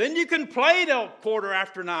 then you can play till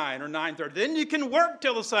 9:15 or 9:30. Then you can work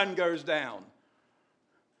till the sun goes down.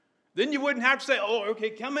 Then you wouldn't have to say, "Oh,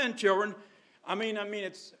 okay, come in, children." I mean,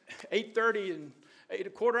 it's 8:30 and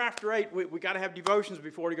 8:15. We got to have devotions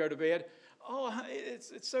before we go to bed. Oh,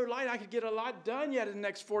 it's so light, I could get a lot done yet in the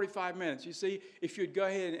next 45 minutes. You see, if you'd go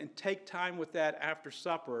ahead and take time with that after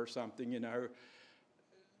supper or something,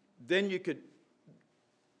 then you could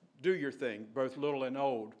do your thing, both little and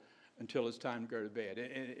old, until it's time to go to bed.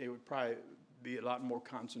 It would probably be a lot more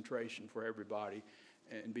concentration for everybody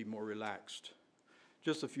and be more relaxed.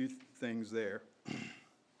 Just a few things there.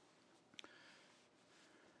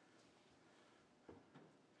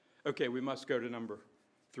 Okay, we must go to number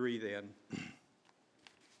 3 then.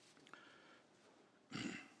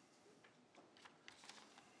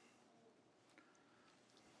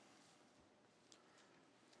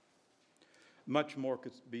 Much more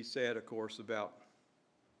could be said, of course, about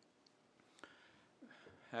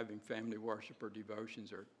having family worship or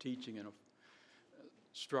devotions or teaching in a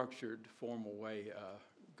structured, formal way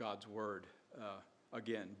God's Word.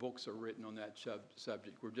 Again, books are written on that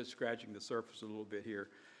subject. We're just scratching the surface a little bit here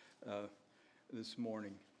this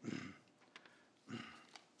morning.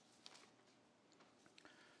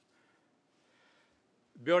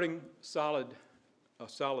 Building a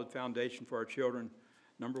solid foundation for our children.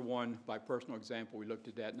 Number 1, by personal example, we looked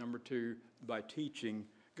at that. Number 2, by teaching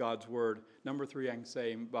God's Word. Number 3, I can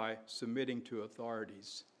say by submitting to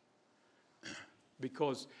authorities.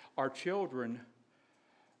 Because our children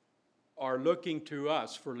are looking to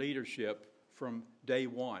us for leadership from day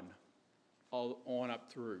one, all on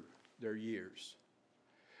up through their years.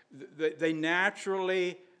 They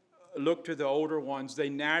naturally look to the older ones. They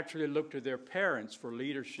naturally look to their parents for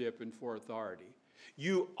leadership and for authority.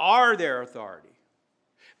 You are their authority.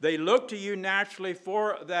 They look to you naturally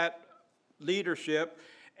for that leadership,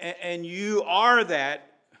 and you are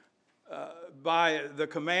that by the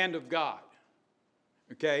command of God.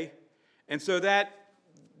 Okay? And so that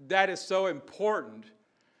is so important.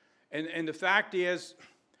 And the fact is,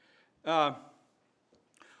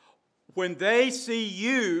 when they see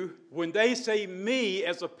you, when they see me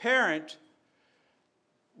as a parent,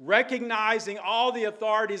 recognizing all the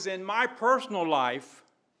authorities in my personal life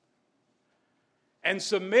and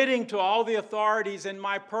submitting to all the authorities in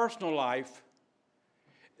my personal life,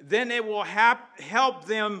 then it will help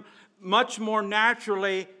them much more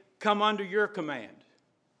naturally come under your command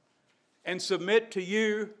and submit to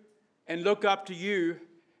you and look up to you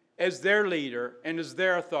as their leader and as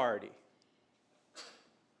their authority.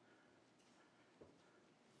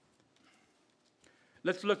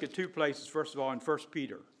 Let's look at 2 places, first of all, in 1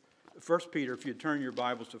 Peter. 1 Peter, if you turn your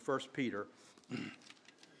Bibles to 1 Peter.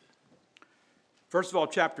 First of all,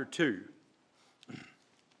 chapter 2.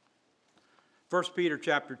 1 Peter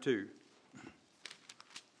chapter 2.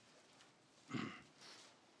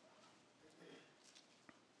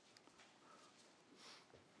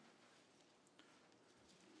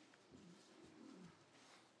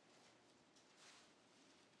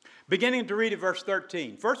 Beginning to read at verse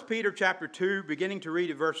 13. 1 Peter chapter 2, beginning to read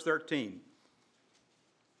at verse 13.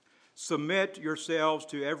 Submit yourselves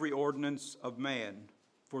to every ordinance of man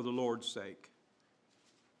for the Lord's sake,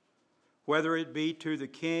 whether it be to the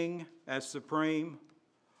king as supreme,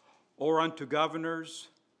 or unto governors,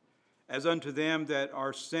 as unto them that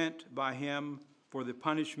are sent by him for the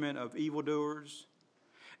punishment of evildoers,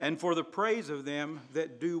 and for the praise of them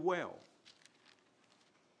that do well.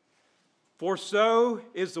 For so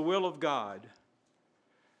is the will of God,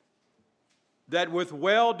 that with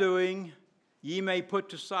well-doing ye may put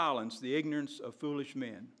to silence the ignorance of foolish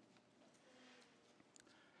men.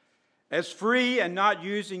 As free and not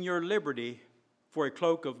using your liberty for a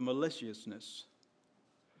cloak of maliciousness,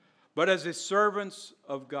 but as the servants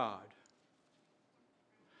of God.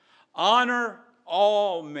 Honor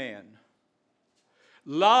all men.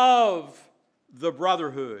 Love the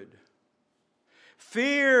brotherhood.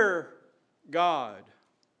 Fear God.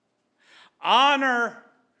 Honor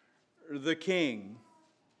the king.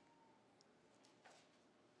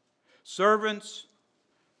 Servants,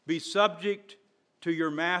 be subject to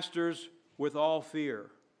your masters with all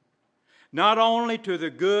fear, not only to the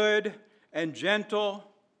good and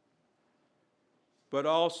gentle, but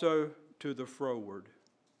also to the froward.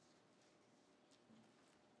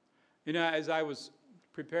 You know, as I was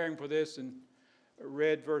preparing for this and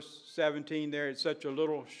read verse 17 there, it's such a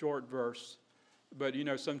little short verse. But, you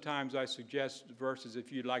know, sometimes I suggest verses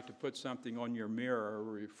if you'd like to put something on your mirror or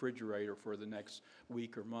refrigerator for the next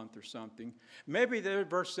week or month or something. Maybe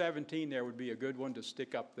verse 17 there would be a good one to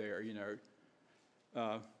stick up there, you know,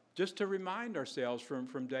 just to remind ourselves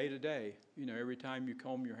from day to day. You know, every time you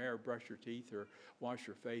comb your hair, brush your teeth, or wash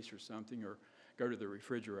your face or something, or go to the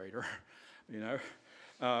refrigerator, you know,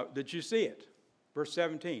 that you see it. Verse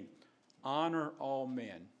 17, honor all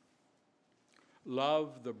men.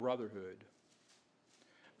 Love the brotherhood.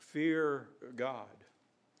 Fear God.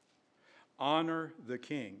 Honor the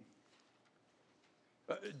king.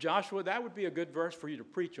 Joshua, that would be a good verse for you to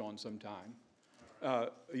preach on sometime.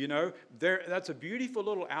 You know, that's a beautiful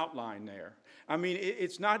little outline there. I mean,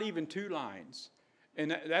 it's not even 2 lines.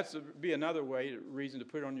 And that's be another reason to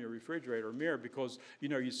put it on your refrigerator or mirror, because, you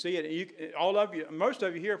know, you see it. And most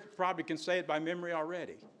of you here probably can say it by memory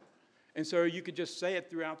already. And so you could just say it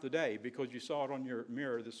throughout the day because you saw it on your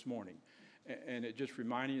mirror this morning. And it just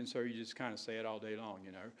reminded you, and so you just kind of say it all day long,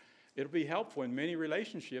 you know. It'll be helpful in many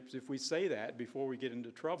relationships if we say that before we get into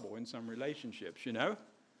trouble in some relationships, you know.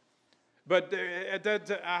 But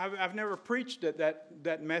I've never preached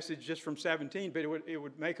that message just from 17, but it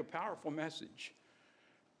would make a powerful message.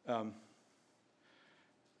 I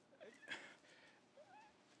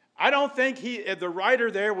don't think the writer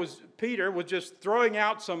there Peter was just throwing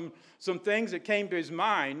out some things that came to his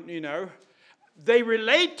mind, you know. They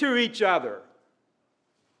relate to each other.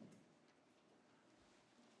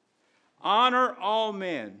 Honor all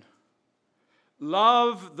men.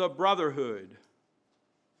 Love the brotherhood.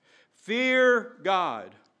 Fear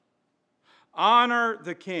God. Honor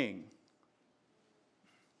the king.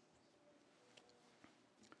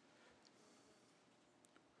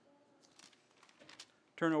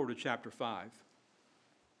 Turn over to chapter 5.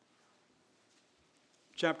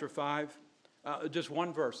 Chapter 5, just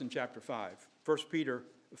one verse in chapter 5. 1 Peter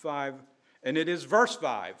 5, and it is verse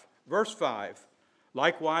 5. Verse 5,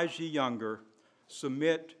 likewise ye younger,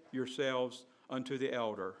 submit yourselves unto the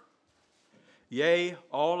elder. Yea,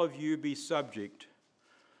 all of you be subject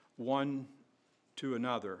one to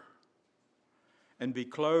another, and be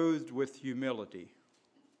clothed with humility.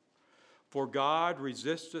 For God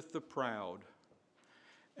resisteth the proud,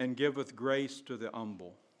 and giveth grace to the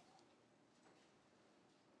humble.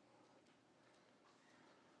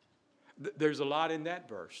 There's a lot in that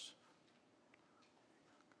verse.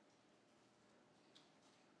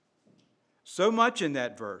 So much in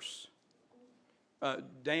that verse.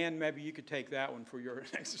 Dan, maybe you could take that one for your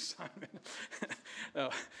next assignment.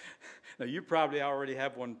 Now, you probably already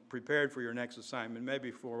have one prepared for your next assignment,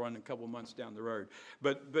 maybe for one a couple months down the road.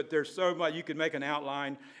 But there's so much. You could make an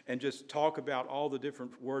outline and just talk about all the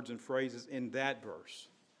different words and phrases in that verse.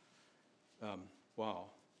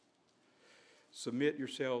 Wow. Submit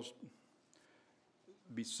yourselves.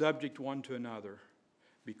 Be subject one to another.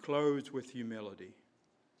 Be clothed with humility.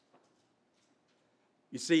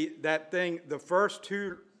 You see, that thing, the first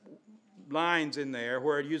 2 lines in there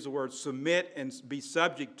where it uses the word submit and be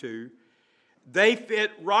subject to, they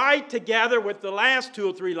fit right together with the last 2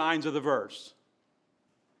 or 3 lines of the verse.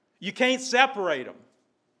 You can't separate them.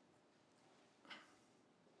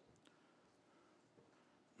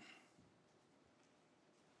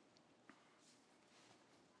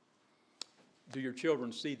 Do your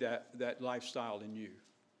children see that lifestyle in you?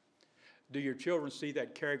 do your children see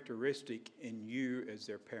that characteristic in you as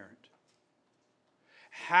their parent?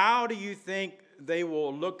 How do you think they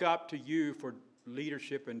will look up to you for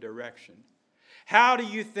leadership and direction? How do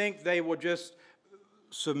you think they will just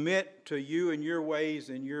submit to you and your ways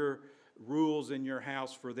and your rules in your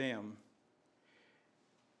house for them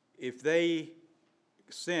if they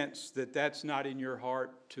sense that that's not in your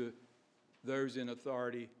heart to those in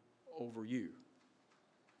authority over you?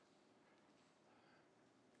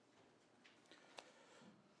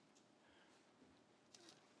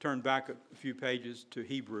 Turn back a few pages to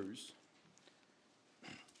Hebrews.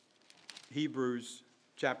 Hebrews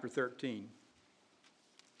chapter 13.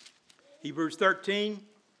 Hebrews 13,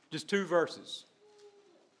 just 2 verses.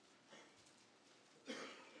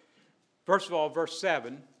 First of all, verse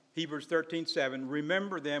 7, Hebrews 13:7.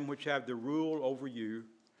 Remember them which have the rule over you,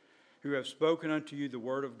 who have spoken unto you the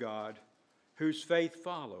word of God, whose faith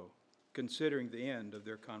follow, considering the end of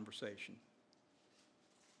their conversation.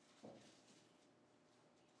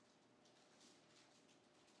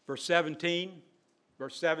 Verse 17,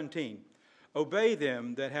 obey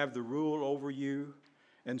them that have the rule over you,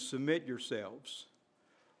 and submit yourselves,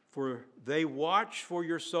 for they watch for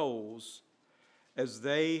your souls as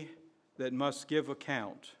they that must give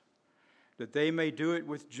account, that they may do it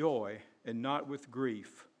with joy and not with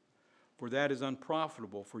grief, for that is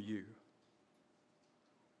unprofitable for you.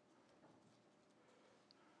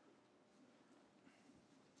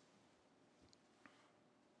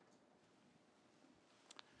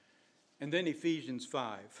 And then Ephesians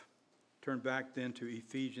 5. Turn back then to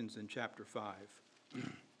Ephesians in chapter 5.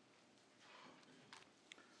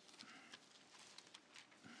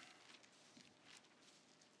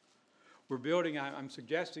 We're building, I'm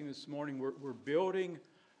suggesting this morning, we're building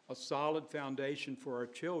a solid foundation for our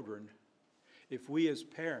children if we as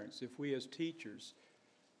parents, if we as teachers,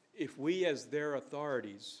 if we as their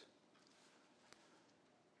authorities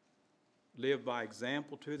live by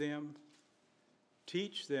example to them,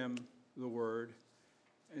 teach them the word,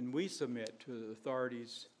 and we submit to the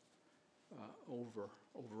authorities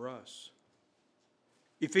over us.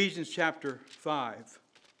 Ephesians chapter 5.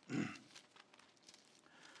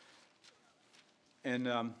 And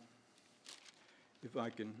if I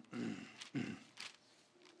can...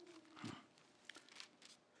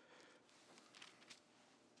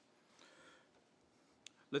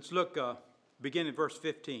 Let's look, begin at verse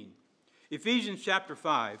 15. Ephesians chapter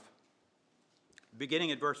 5,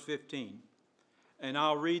 beginning at verse 15. And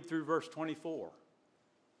I'll read through verse 24.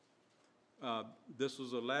 This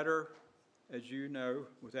was a letter, as you know,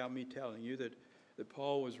 without me telling you, that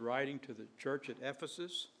Paul was writing to the church at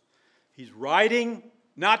Ephesus. He's writing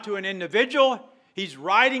not to an individual, he's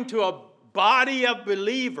writing to a body of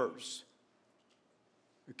believers.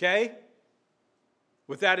 Okay?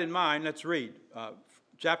 With that in mind, let's read.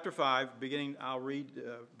 Chapter 5, I'll read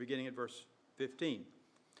beginning at verse 15.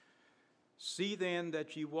 See then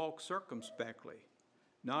that ye walk circumspectly,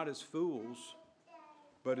 not as fools,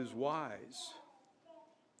 but as wise,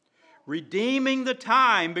 redeeming the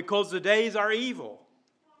time, because the days are evil.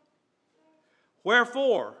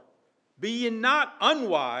 Wherefore, be ye not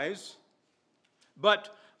unwise,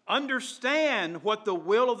 but understand what the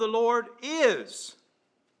will of the Lord is.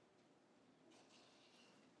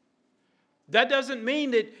 That doesn't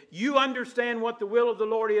mean that you understand what the will of the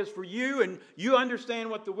Lord is for you, and you understand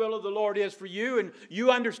what the will of the Lord is for you, and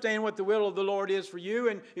you understand what the will of the Lord is for you,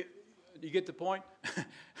 and do you get the point?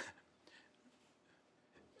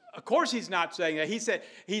 Of course he's not saying that.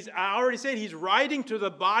 I already said he's writing to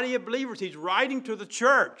the body of believers. He's writing to the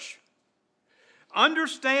church.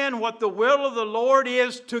 Understand what the will of the Lord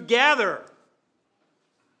is together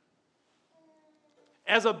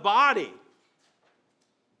as a body.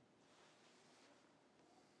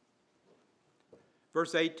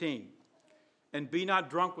 Verse 18, and be not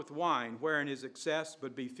drunk with wine, wherein is excess,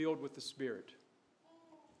 but be filled with the Spirit.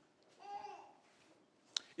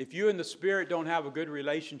 If you and the Spirit don't have a good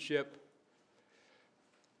relationship,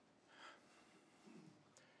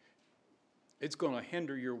 it's going to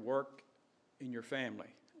hinder your work in your family.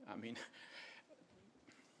 I mean,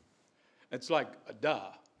 it's like a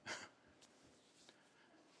duh.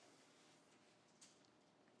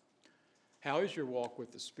 How is your walk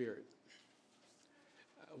with the Spirit?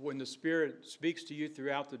 When the Spirit speaks to you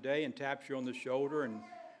throughout the day and taps you on the shoulder, and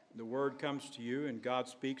the Word comes to you, and God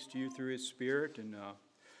speaks to you through His Spirit and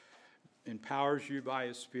empowers you by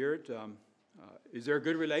His Spirit, is there a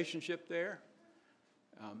good relationship there?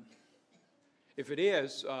 If it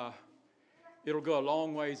is, it'll go a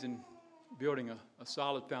long ways in building a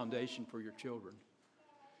solid foundation for your children.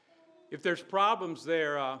 If there's problems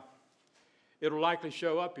there, it'll likely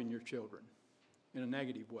show up in your children in a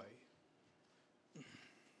negative way.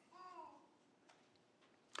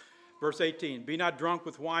 Verse 18, be not drunk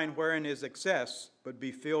with wine wherein is excess, but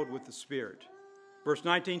be filled with the Spirit. Verse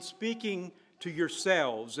 19, speaking to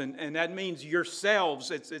yourselves, and that means yourselves,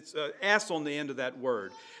 it's an S on the end of that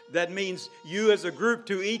word. That means you as a group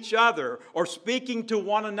to each other, or speaking to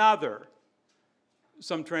one another.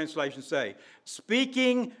 Some translations say,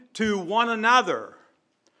 speaking to one another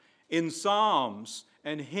in psalms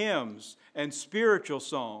and hymns and spiritual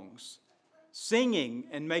songs, singing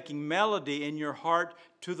and making melody in your heart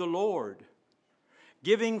to the Lord,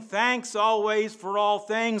 giving thanks always for all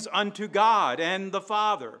things unto God and the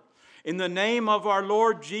Father, in the name of our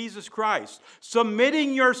Lord Jesus Christ,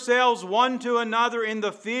 submitting yourselves one to another in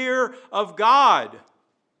the fear of God.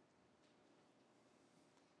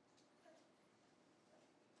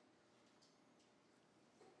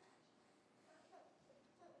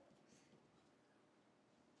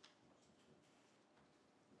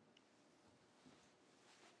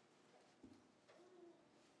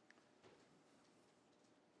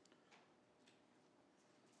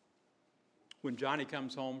 When Johnny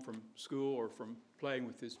comes home from school or from playing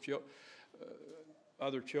with his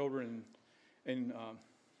other children and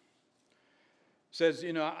says,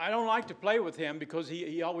 I don't like to play with him because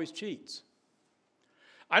he always cheats.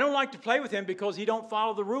 I don't like to play with him because he don't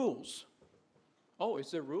follow the rules. Oh,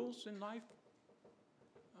 is there rules in life?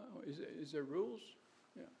 Oh, is there rules?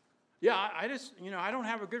 Yeah. Yeah, I just, I don't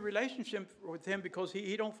have a good relationship with him because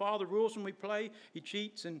he don't follow the rules when we play. He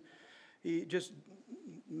cheats and he just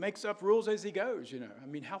makes up rules as he goes, I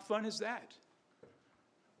mean, how fun is that?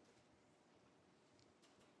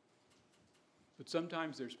 But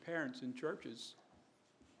sometimes there's parents in churches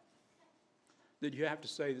that you have to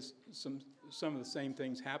say this, some of the same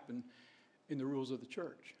things happen in the rules of the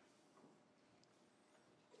church.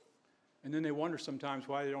 And then they wonder sometimes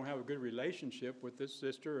why they don't have a good relationship with this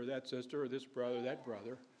sister or this brother or that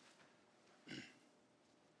brother.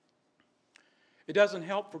 It doesn't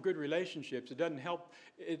help for good relationships. It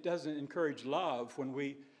doesn't encourage love when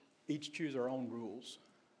we each choose our own rules.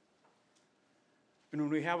 And when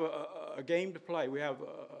we have a game to play, we have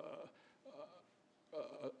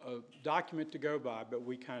a document to go by, but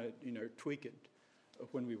we kind of, tweak it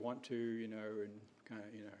when we want to, and kind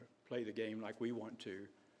of, play the game like we want to,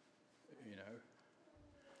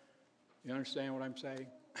 You understand what I'm saying?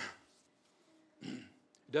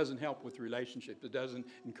 It doesn't help with relationships. It doesn't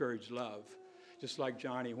encourage love. Just like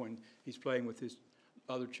Johnny when he's playing with his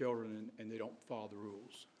other children and they don't follow the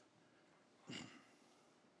rules.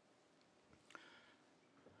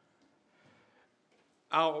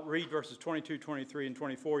 I'll read verses 22, 23, and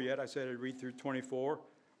 24 yet. I said I'd read through 24.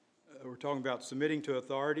 We're talking about submitting to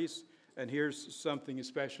authorities. And here's something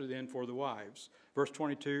especially then for the wives. Verse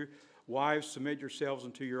 22, wives, submit yourselves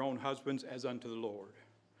unto your own husbands as unto the Lord.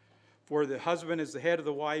 For the husband is the head of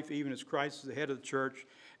the wife, even as Christ is the head of the church,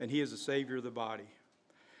 and he is the Savior of the body.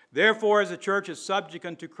 Therefore, as the church is subject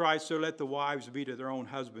unto Christ, so let the wives be to their own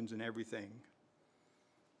husbands in everything.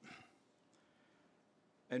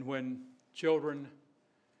 And when children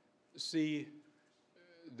see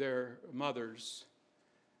their mothers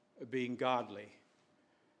being godly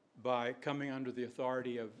by coming under the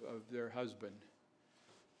authority of their husband,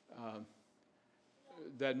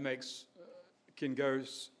 that can go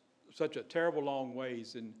such a terrible long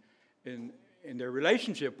ways in their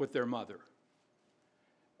relationship with their mother.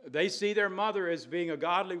 They see their mother as being a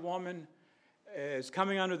godly woman, as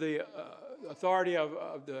coming under the authority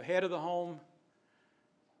of the head of the home,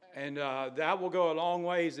 and that will go a long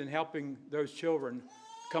ways in helping those children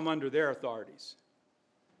come under their authorities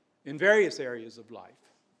in various areas of life.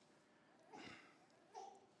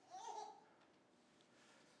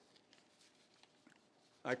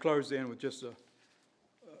 I close in with just a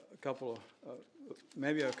couple of,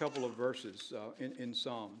 maybe a couple of verses in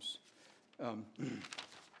Psalms.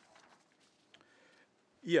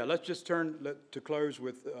 Let's just turn to close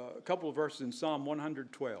with a couple of verses in Psalm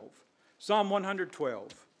 112. Psalm 112.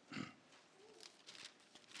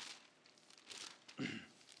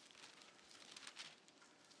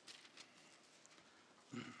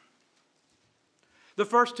 The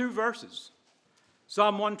first two verses.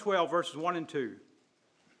 Psalm 112, verses 1 and 2.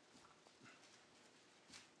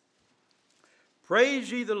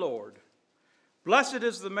 Praise ye the Lord. Blessed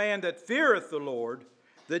is the man that feareth the Lord,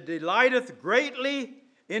 that delighteth greatly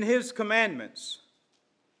in his commandments.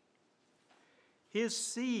 His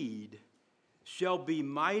seed shall be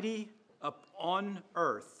mighty upon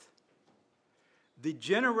earth. The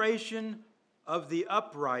generation of the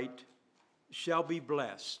upright shall be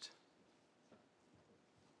blessed.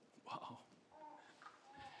 Wow.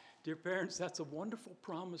 Dear parents, that's a wonderful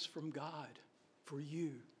promise from God for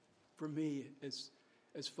you, for me,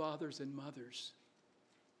 as fathers and mothers.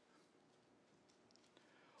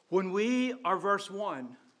 When we are verse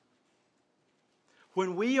 1,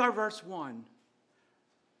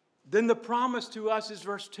 then the promise to us is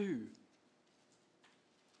verse 2.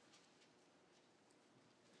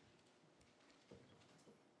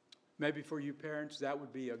 Maybe for you parents, that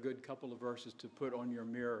would be a good couple of verses to put on your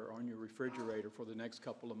mirror or on your refrigerator for the next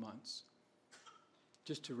couple of months.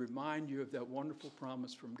 Just to remind you of that wonderful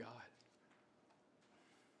promise from God.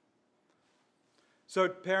 So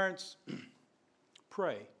parents,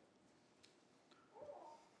 pray.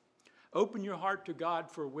 Open your heart to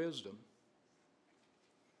God for wisdom,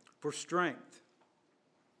 for strength.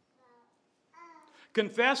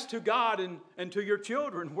 Confess to God and to your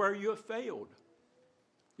children where you have failed,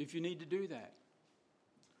 if you need to do that.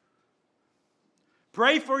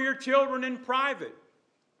 Pray for your children in private.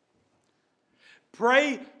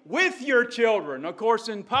 Pray with your children, of course,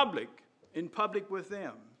 in public with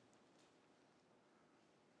them.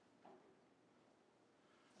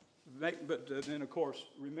 But then, of course,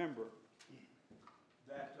 remember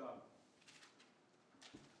that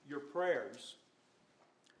your prayers,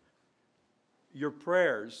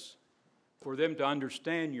 for them to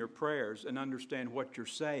understand your prayers and understand what you're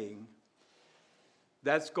saying,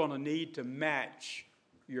 that's going to need to match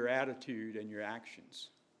your attitude and your actions.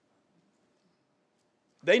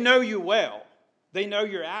 They know you well. They know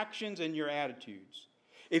your actions and your attitudes.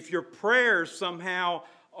 If your prayers somehow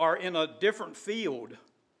are in a different field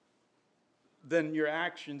than your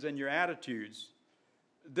actions and your attitudes,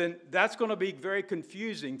 then that's going to be very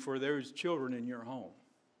confusing for those children in your home.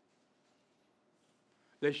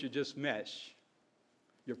 They should just mesh.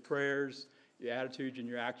 Your prayers, your attitudes, and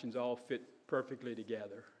your actions all fit perfectly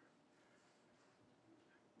together.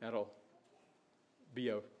 That'll be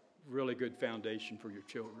a really good foundation for your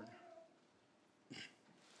children.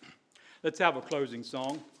 Let's have a closing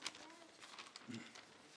song.